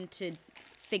time to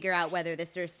figure out whether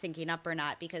this is syncing up or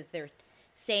not because they're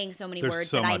saying so many There's words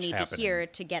so that I much need happening. to hear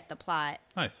to get the plot.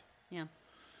 Nice. Yeah.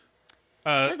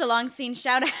 It was a long scene.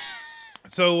 Shout out.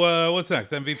 So what's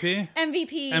next? MVP?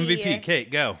 MVP.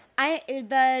 Kate, go.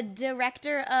 The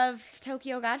director of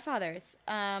Tokyo Godfathers,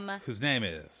 Whose name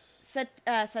is?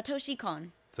 Satoshi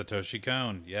Kon. Satoshi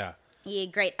Kon. Yeah. Yeah,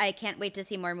 great. I can't wait to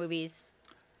see more movies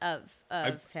of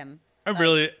him. I'm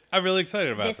really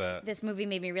excited about This that. this movie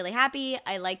made me really happy.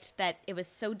 I liked that it was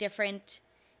so different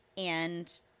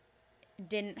and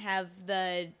didn't have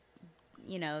the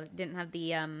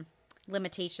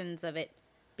limitations of it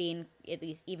being at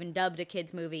least even dubbed a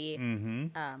kids movie.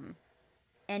 Mm-hmm.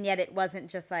 And yet it wasn't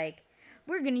just like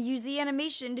we're going to use the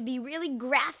animation to be really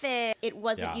graphic. It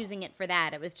wasn't Yeah. using it for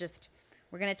that. It was just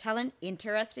we're going to tell an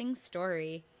interesting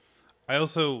story I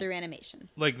also through animation.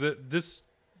 like this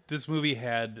movie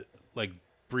had like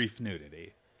brief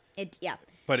nudity.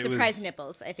 But it surprise was-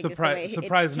 nipples, I think Surprise is the way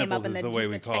surprise it came up nipples in is the way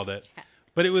we called it. text chat.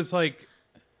 But it was like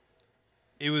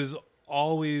it was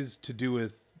always to do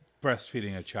with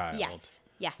breastfeeding a child. Yes.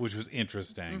 Which was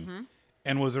interesting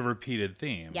and was a repeated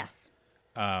theme. Yes.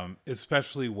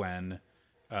 Especially when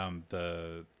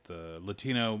the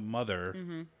Latino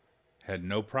mother had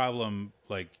no problem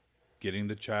like getting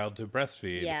the child to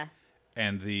breastfeed. Yeah.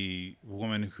 And the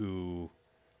woman who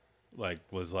like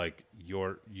was like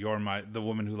you're the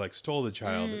woman who like stole the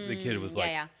child, the kid was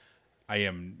like I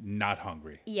am not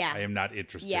hungry. Yeah. I am not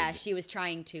interested. Yeah, she was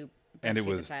trying to and it breastfeed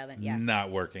was the child.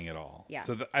 not working at all. Yeah.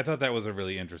 So I thought that was a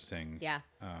really interesting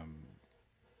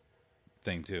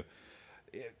thing too.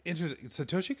 Interesting.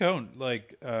 Satoshi Kon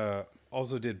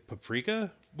also did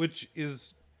Paprika, which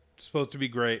is supposed to be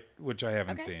great, which I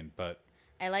haven't seen, but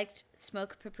I liked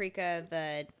smoked paprika,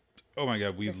 oh my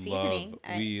god, the seasoning.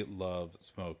 we love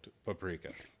smoked paprika.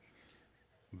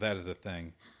 That is a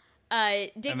thing.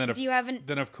 do you have an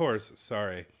Then of course,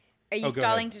 sorry. Are you go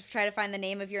stalling ahead. to try to find the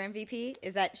name of your MVP?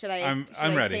 Is that should I I'm should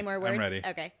I ready. say more I'm words? ready.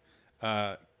 Okay.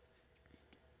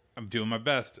 I'm doing my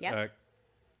best. Yep.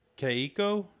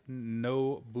 Keiko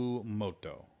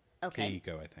Nobumoto. Okay.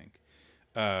 Keiko, I think,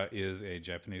 is a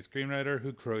Japanese screenwriter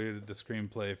who created the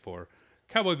screenplay for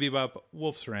Cowboy Bebop,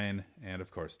 Wolf's Rain, and of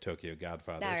course Tokyo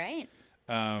Godfathers. All right.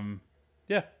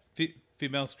 Yeah,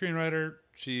 female screenwriter.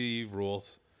 She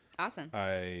rules. Awesome.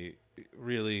 I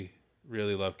really,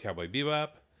 really love Cowboy Bebop.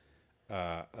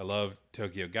 I love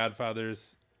Tokyo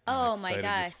Godfathers. I'm Oh my excited to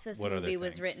gosh, s- this what other movie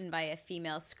was things. written by a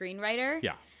female screenwriter.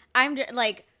 Yeah. I'm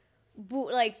like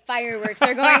fireworks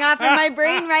are going off in my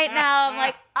brain right now. I'm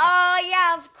like, oh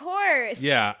yeah, of course.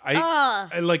 Yeah, Ugh.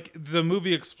 I like the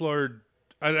movie explored.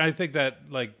 I think that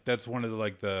like that's one of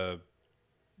the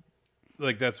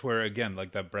that's where again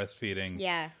like that breastfeeding.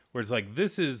 Yeah. Where it's like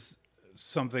this is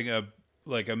something a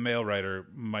male writer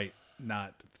might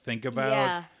not think about.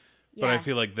 Yeah. But I Yeah.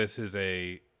 feel like this is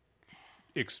a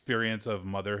experience of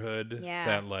motherhood Yeah.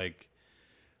 that like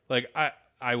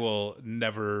I will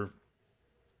never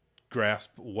grasp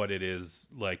what it is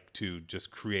like to just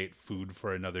create food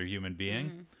for another human being.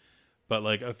 Mm-hmm. But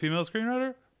like a female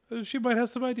screenwriter, she might have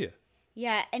some idea.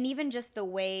 Yeah, and even just the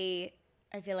way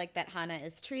I feel like that Hana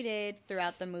is treated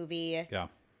throughout the movie Yeah.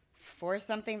 for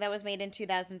something that was made in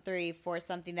 2003, for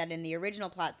something that in the original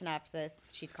plot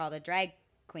synopsis she's called a drag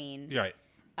queen. You're right.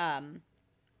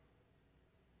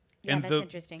 Yeah, and that's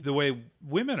interesting. the way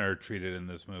women are treated in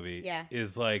this movie Yeah.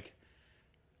 is like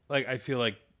I feel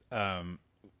like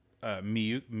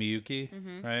Miyuki,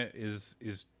 Mm-hmm. right, is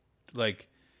like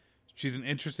she's an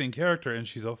interesting character and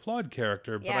she's a flawed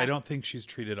character, but Yeah. I don't think she's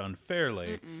treated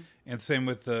unfairly. And same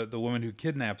with the woman who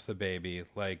kidnaps the baby.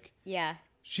 Like, Yeah.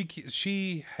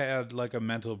 she had like a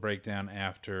mental breakdown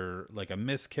after like a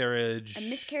miscarriage.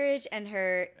 And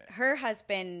her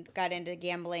husband got into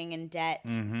gambling and debt,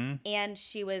 and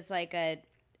she was like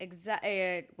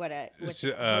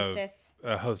hostess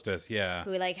A hostess, yeah.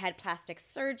 who like had plastic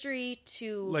surgery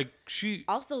to Like she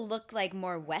also look like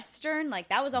more Western. Like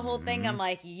that was a whole thing. I'm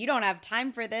like, you don't have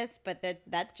time for this, but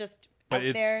that's just but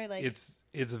out there. Like it's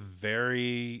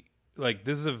very like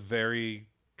this is a very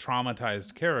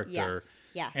traumatized character. Yes.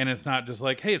 Yeah. And it's not just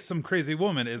like, hey, it's some crazy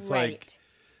woman. It's right.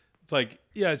 like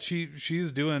yeah,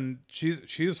 she's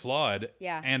flawed.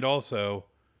 Yeah. And also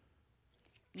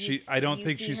I don't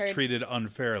think she's treated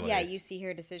unfairly. Yeah, you see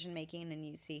her decision making and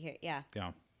you see her yeah.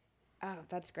 Yeah. Oh,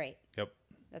 that's great. Yep.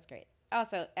 That's great.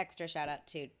 Also, extra shout out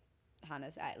to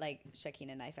Hana's like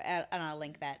Shakina Knife. And I'll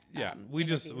link that. Yeah.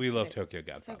 interview. We love Tokyo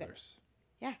Godfathers.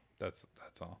 Yeah. That's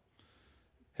all.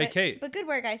 Hey, Kate. But good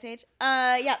work, Ice Age.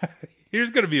 Yeah.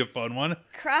 Here's going to be a fun one.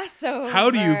 Crossover. How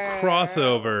do you cross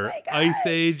over Oh my gosh. Ice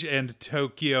Age and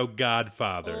Tokyo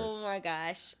Godfathers? Oh my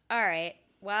gosh. All right.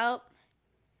 Well.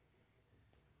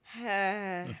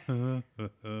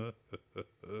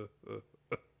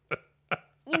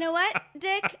 You know what,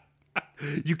 Dick?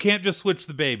 You can't just switch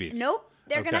the babies. Nope.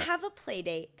 They're going to Okay. have a play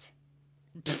date.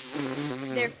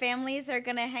 Their families are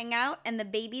going to hang out, and the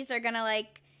babies are going to,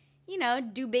 like, you know,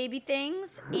 do baby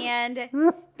things. And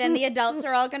then the adults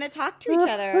are all going to talk to each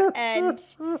other. And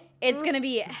it's going to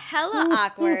be hella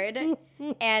awkward.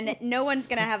 And no one's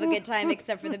going to have a good time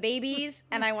except for the babies.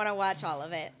 And I want to watch all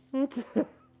of it.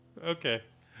 Okay.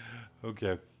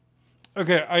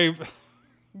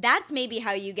 That's maybe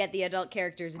how you get the adult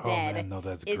characters dead. man, no,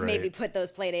 that's is great. maybe put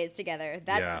those play dates together.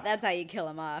 Yeah. That's how you kill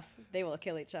them off. They will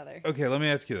kill each other. Okay, let me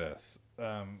ask you this.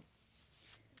 Oh,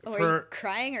 are you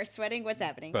crying or sweating? What's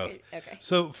happening? Both. Okay.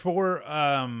 So for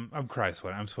I'm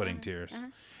sweating. I'm sweating tears.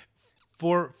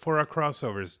 For our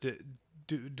crossovers,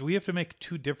 do we have to make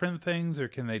two different things, or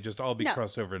can they just all be No.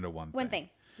 crossed over into one? One thing.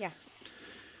 Yeah.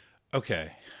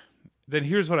 Okay. Then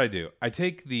here's what I do. I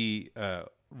take the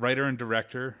writer and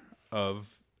director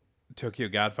of Tokyo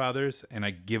Godfathers and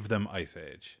I give them Ice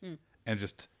Age and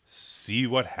just see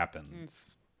what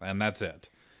happens. And that's it.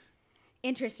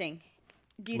 Interesting.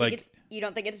 Do you Like- think you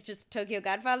don't think it's just Tokyo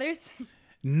Godfathers?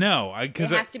 No, It because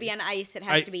has to be on ice. It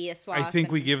has to be a swath. I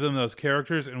think we and- give them those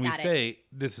characters and we Got it. say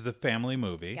this is a family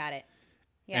movie. Got it.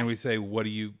 Yeah. And we say what do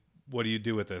you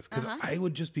do with this? Because I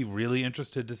would just be really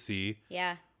interested to see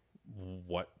yeah.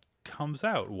 what comes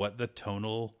out, what the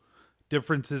tonal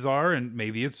differences are, and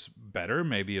maybe it's better,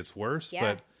 maybe it's worse.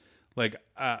 Yeah. But like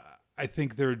I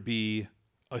think there would be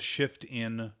a shift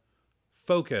in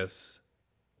focus,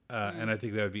 and I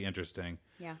think that would be interesting.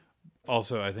 Yeah.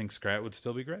 Also, I think Scrat would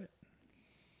still be great.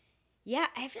 Yeah,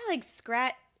 I feel like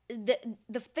Scrat.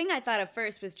 The thing I thought of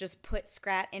first was just put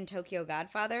Scrat in Tokyo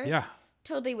Godfathers. Yeah.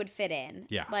 Totally would fit in.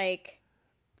 Yeah. Like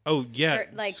Oh yeah,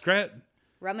 like- Scrat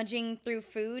rummaging through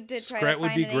food to try Scrat to would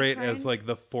find be an egg great crime. as like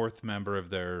the fourth member of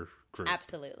their group.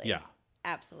 Absolutely. Yeah.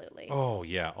 Absolutely. Oh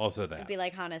yeah, also that. It'd be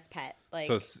like Hana's pet. Like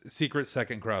So secret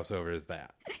second crossover is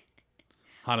that.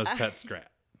 Hana's pet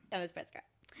Scrat. Hana's pet Scrat.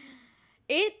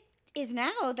 It is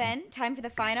now then time for the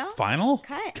final Final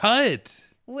Cut.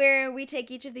 Where we take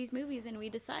each of these movies and we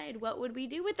decide what would we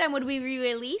do with them. Would we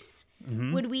re-release?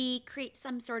 Would we create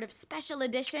some sort of special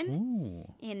edition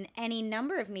Ooh. in any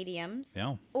number of mediums?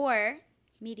 Yeah. Or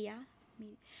media?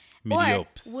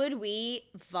 Mediopes. Or would we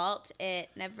vault it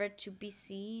never to be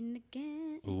seen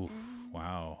again? Oof,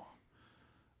 wow.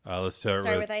 Let's start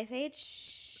Start with with Ice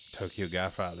Age. Tokyo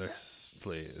Godfathers,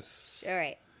 please. All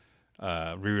right.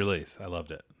 Re-release. I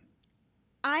loved it.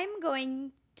 I'm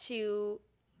going to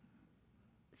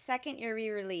second your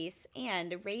re-release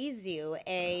and raise you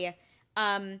a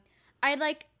I'd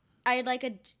like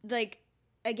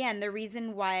again, the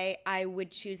reason why I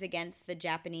would choose against the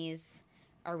Japanese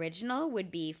original would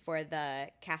be for the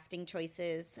casting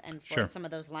choices and for Sure. some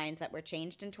of those lines that were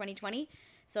changed in 2020.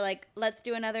 So like let's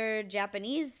do another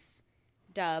Japanese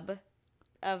dub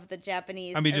of the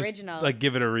Japanese original. Just like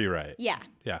give it a rewrite. yeah.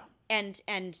 Yeah. And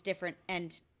different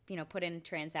and put in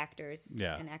trans actors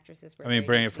Yeah. and actresses. I mean,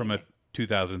 bring it from a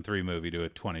 2003 movie to a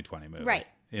 2020 movie. Right.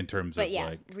 In terms But of yeah,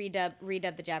 like,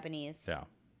 redub the Japanese. yeah.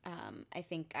 I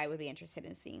think I would be interested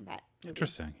in seeing that movie.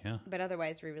 Interesting. Yeah. But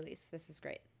otherwise, re-release. This is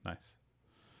great. Nice.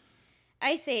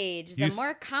 Ice Age is You a s-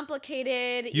 more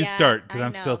complicated. You yeah, start because I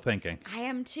I'm still know. thinking. I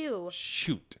am too.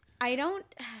 Shoot. I don't.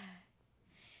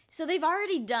 So they've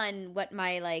already done what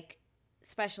my like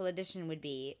special edition would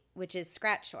be, which is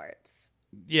scratch shorts,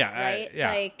 Yeah. right? yeah.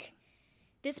 Like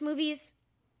this movie's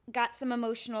got some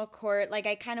emotional core. Like,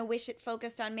 I kind of wish it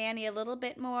focused on Manny a little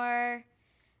bit more.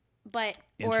 But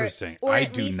Interesting. or I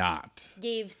at do least not.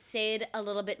 gave Sid a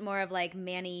little bit more of like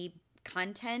Manny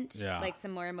content, Yeah. like some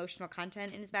more emotional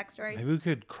content in his backstory. Maybe we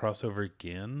could cross over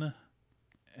again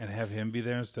and have him be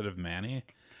there instead of Manny.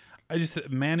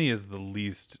 Manny is the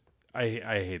least. I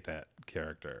hate that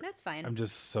character. That's fine. I'm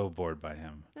just so bored by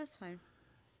him. That's fine.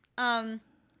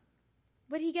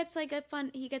 But he gets like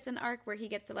he gets an arc where he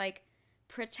gets to like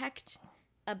protect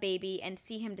a baby and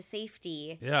see him to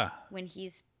safety. Yeah. When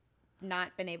he's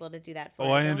not been able to do that for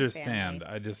Oh, his I own understand.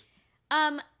 family.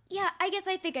 Yeah, I guess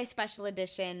I think a special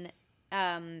edition,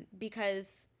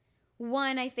 because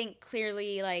one, I think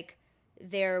clearly like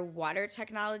their water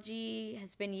technology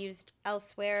has been used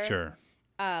elsewhere. Sure.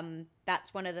 That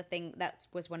was one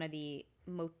of the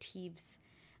motifs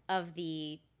of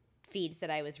the feeds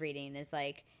that I was reading, is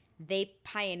like they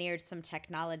pioneered some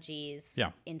technologies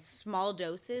in small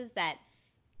doses that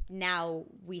now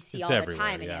we see all the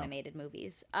time in animated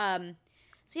movies. So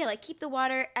yeah, like keep the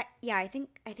water. I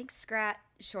think Scrat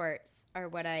shorts are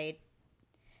what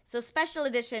so special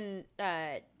edition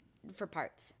for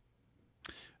parts.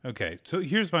 Okay, so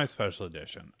here's my special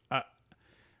edition.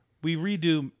 We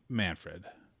redo Manfred.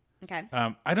 Okay.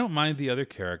 I don't mind the other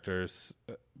characters,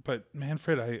 but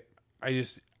Manfred, I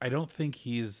don't think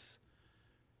he's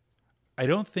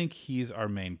our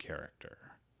main character.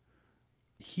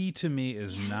 He to me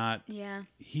is not. Yeah.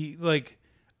 He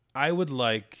I would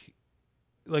like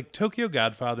Tokyo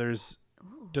Godfathers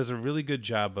does a really good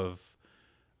job of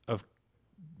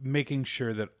making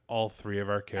sure that all three of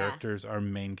our characters are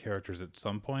main characters at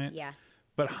some point. Yeah.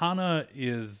 But Hana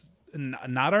is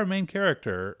not our main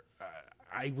character,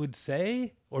 I would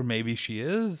say, or maybe she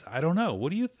is. I don't know. What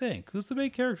do you think? Who's the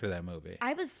main character of that movie?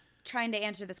 I was trying to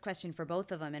answer this question for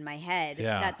both of them in my head.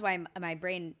 Yeah. That's why my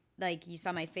brain, like you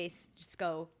saw my face just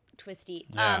go twisty.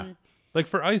 Yeah. Like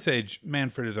for Ice Age,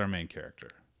 Manfred is our main character.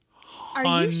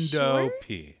 Are you sure?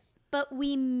 P. But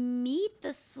we meet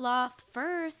the sloth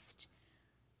first.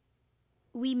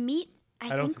 We meet.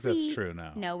 I don't think that's true,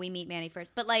 no. No, we meet Manny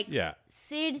first. But like,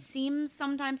 Sid seems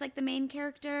sometimes like the main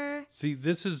character. See,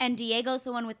 this is, and Diego's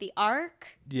the one with the arc.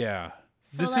 Yeah.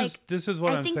 So This is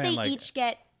what I'm saying. I think they each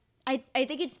get. I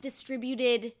think it's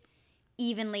distributed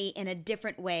evenly in a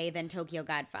different way than Tokyo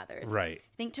Godfathers. Right.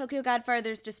 I think Tokyo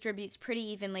Godfathers distributes pretty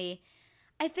evenly.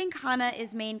 I think Hana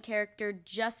is main character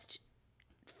just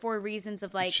for reasons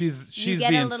of like she's the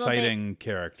inciting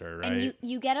character, right? And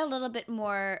you get a little bit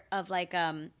more of like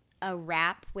a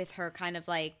rap with her kind of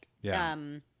like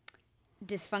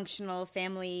dysfunctional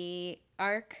family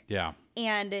arc. Yeah.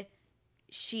 And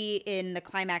she in the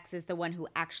climax is the one who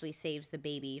actually saves the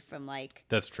baby from like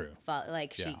that's true.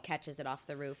 She catches it off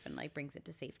the roof and like brings it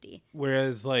to safety.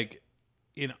 Whereas like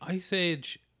in Ice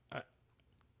Age,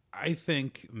 I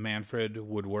think Manfred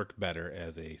would work better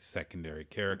as a secondary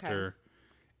character. Okay.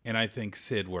 And I think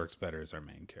Sid works better as our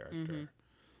main character. Mm-hmm.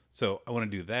 So I want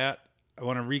to do that. I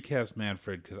want to recast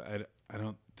Manfred because I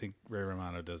don't think Ray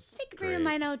Romano does. I think Ray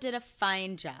Romano did a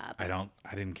fine job. I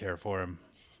didn't care for him.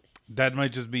 That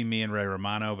might just be me and Ray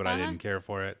Romano, but I didn't care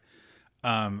for it.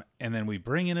 And then we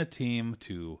bring in a team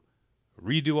to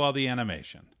redo all the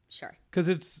animation. Sure.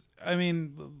 Because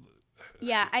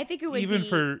yeah, I think it would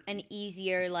be an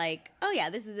easier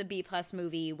this is a B+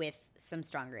 movie with some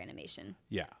stronger animation.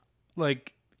 Yeah.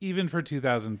 Like, even for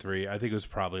 2003, I think it was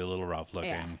probably a little rough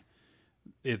looking. Yeah.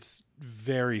 It's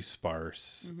very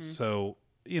sparse. Mm-hmm. So,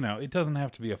 it doesn't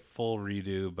have to be a full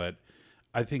redo, but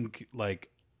I think, like,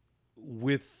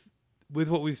 with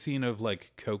what we've seen of,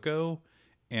 like, Coco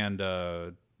and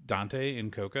Dante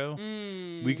in Coco,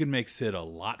 we can make Sid a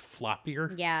lot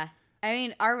floppier. Yeah. I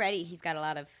mean, already he's got a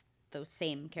lot of those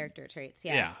same character traits.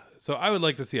 Yeah. Yeah. So I would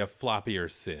like to see a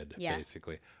floppier Sid,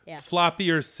 basically. Yeah.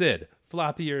 Floppier Sid.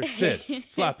 Floppier Sid.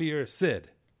 Floppier Sid.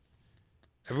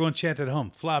 Everyone chant at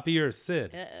home. Floppier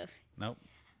Sid. Uh-oh. Nope.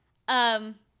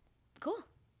 Cool.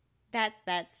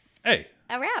 That's a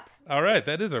wrap. All right,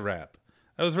 that is a wrap.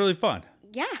 That was really fun.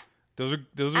 Yeah. Those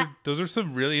are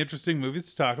some really interesting movies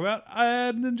to talk about. I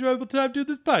had an enjoyable time doing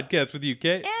this podcast with you,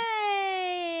 Kate.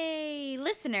 Yay!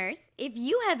 Listeners, if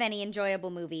you have any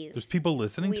enjoyable movies, there's people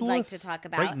listening to us we'd like to talk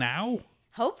about right now.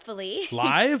 Hopefully,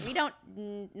 live. We don't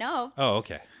know. Oh,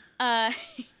 okay.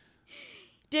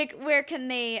 Dick, where can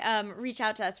they reach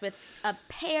out to us with a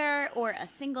pair or a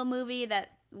single movie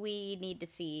that we need to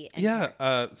see?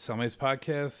 Cellmates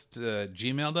Podcast,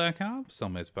 gmail.com,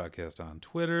 Cellmates Podcast on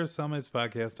Twitter, Cellmates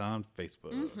Podcast on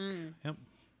Facebook. Mm-hmm. Yep.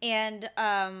 And,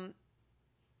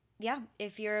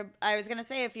 if you're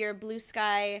a Blue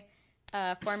Sky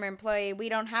former employee, we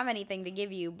don't have anything to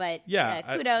give you, but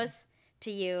kudos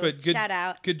to you. But good, Shout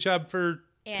out. Good job for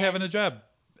having a And, job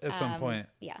at some point.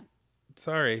 Yeah.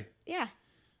 Sorry. Yeah.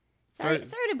 Sorry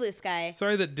to Blue Sky.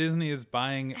 Sorry that Disney is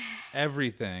buying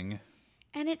everything.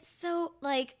 And it's so,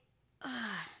 like,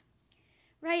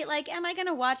 right? Like, am I going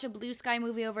to watch a Blue Sky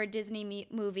movie over a Disney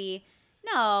movie?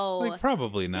 No. Like,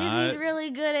 probably not. Disney's really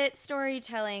good at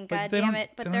storytelling, God damn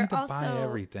it. But they're have to also... buy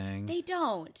everything. They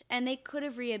don't. And they could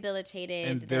have rehabilitated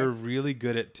And this. they're really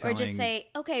good at telling... Or just say,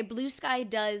 okay, Blue Sky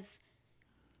does...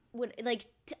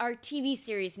 our TV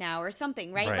series now or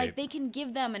something, right? Right. Like, they can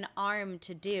give them an arm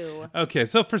to do. Okay,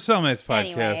 so for Soulmates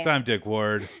Podcast, Anyway. I'm Dick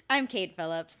Ward. I'm Kate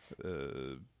Phillips.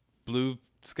 Blue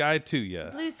Sky to ya.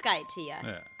 Blue Sky to ya.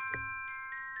 Yeah.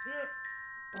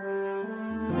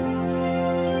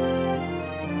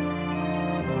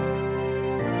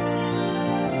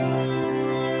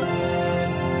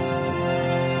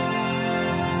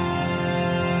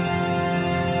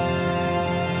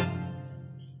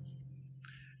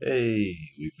 Hey,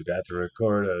 we forgot to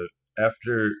record a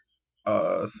after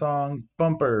song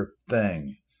bumper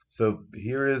thing. So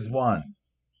here is one.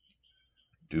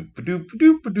 Doop doop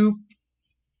doop doop.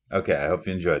 Okay, I hope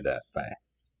you enjoyed that. Bye.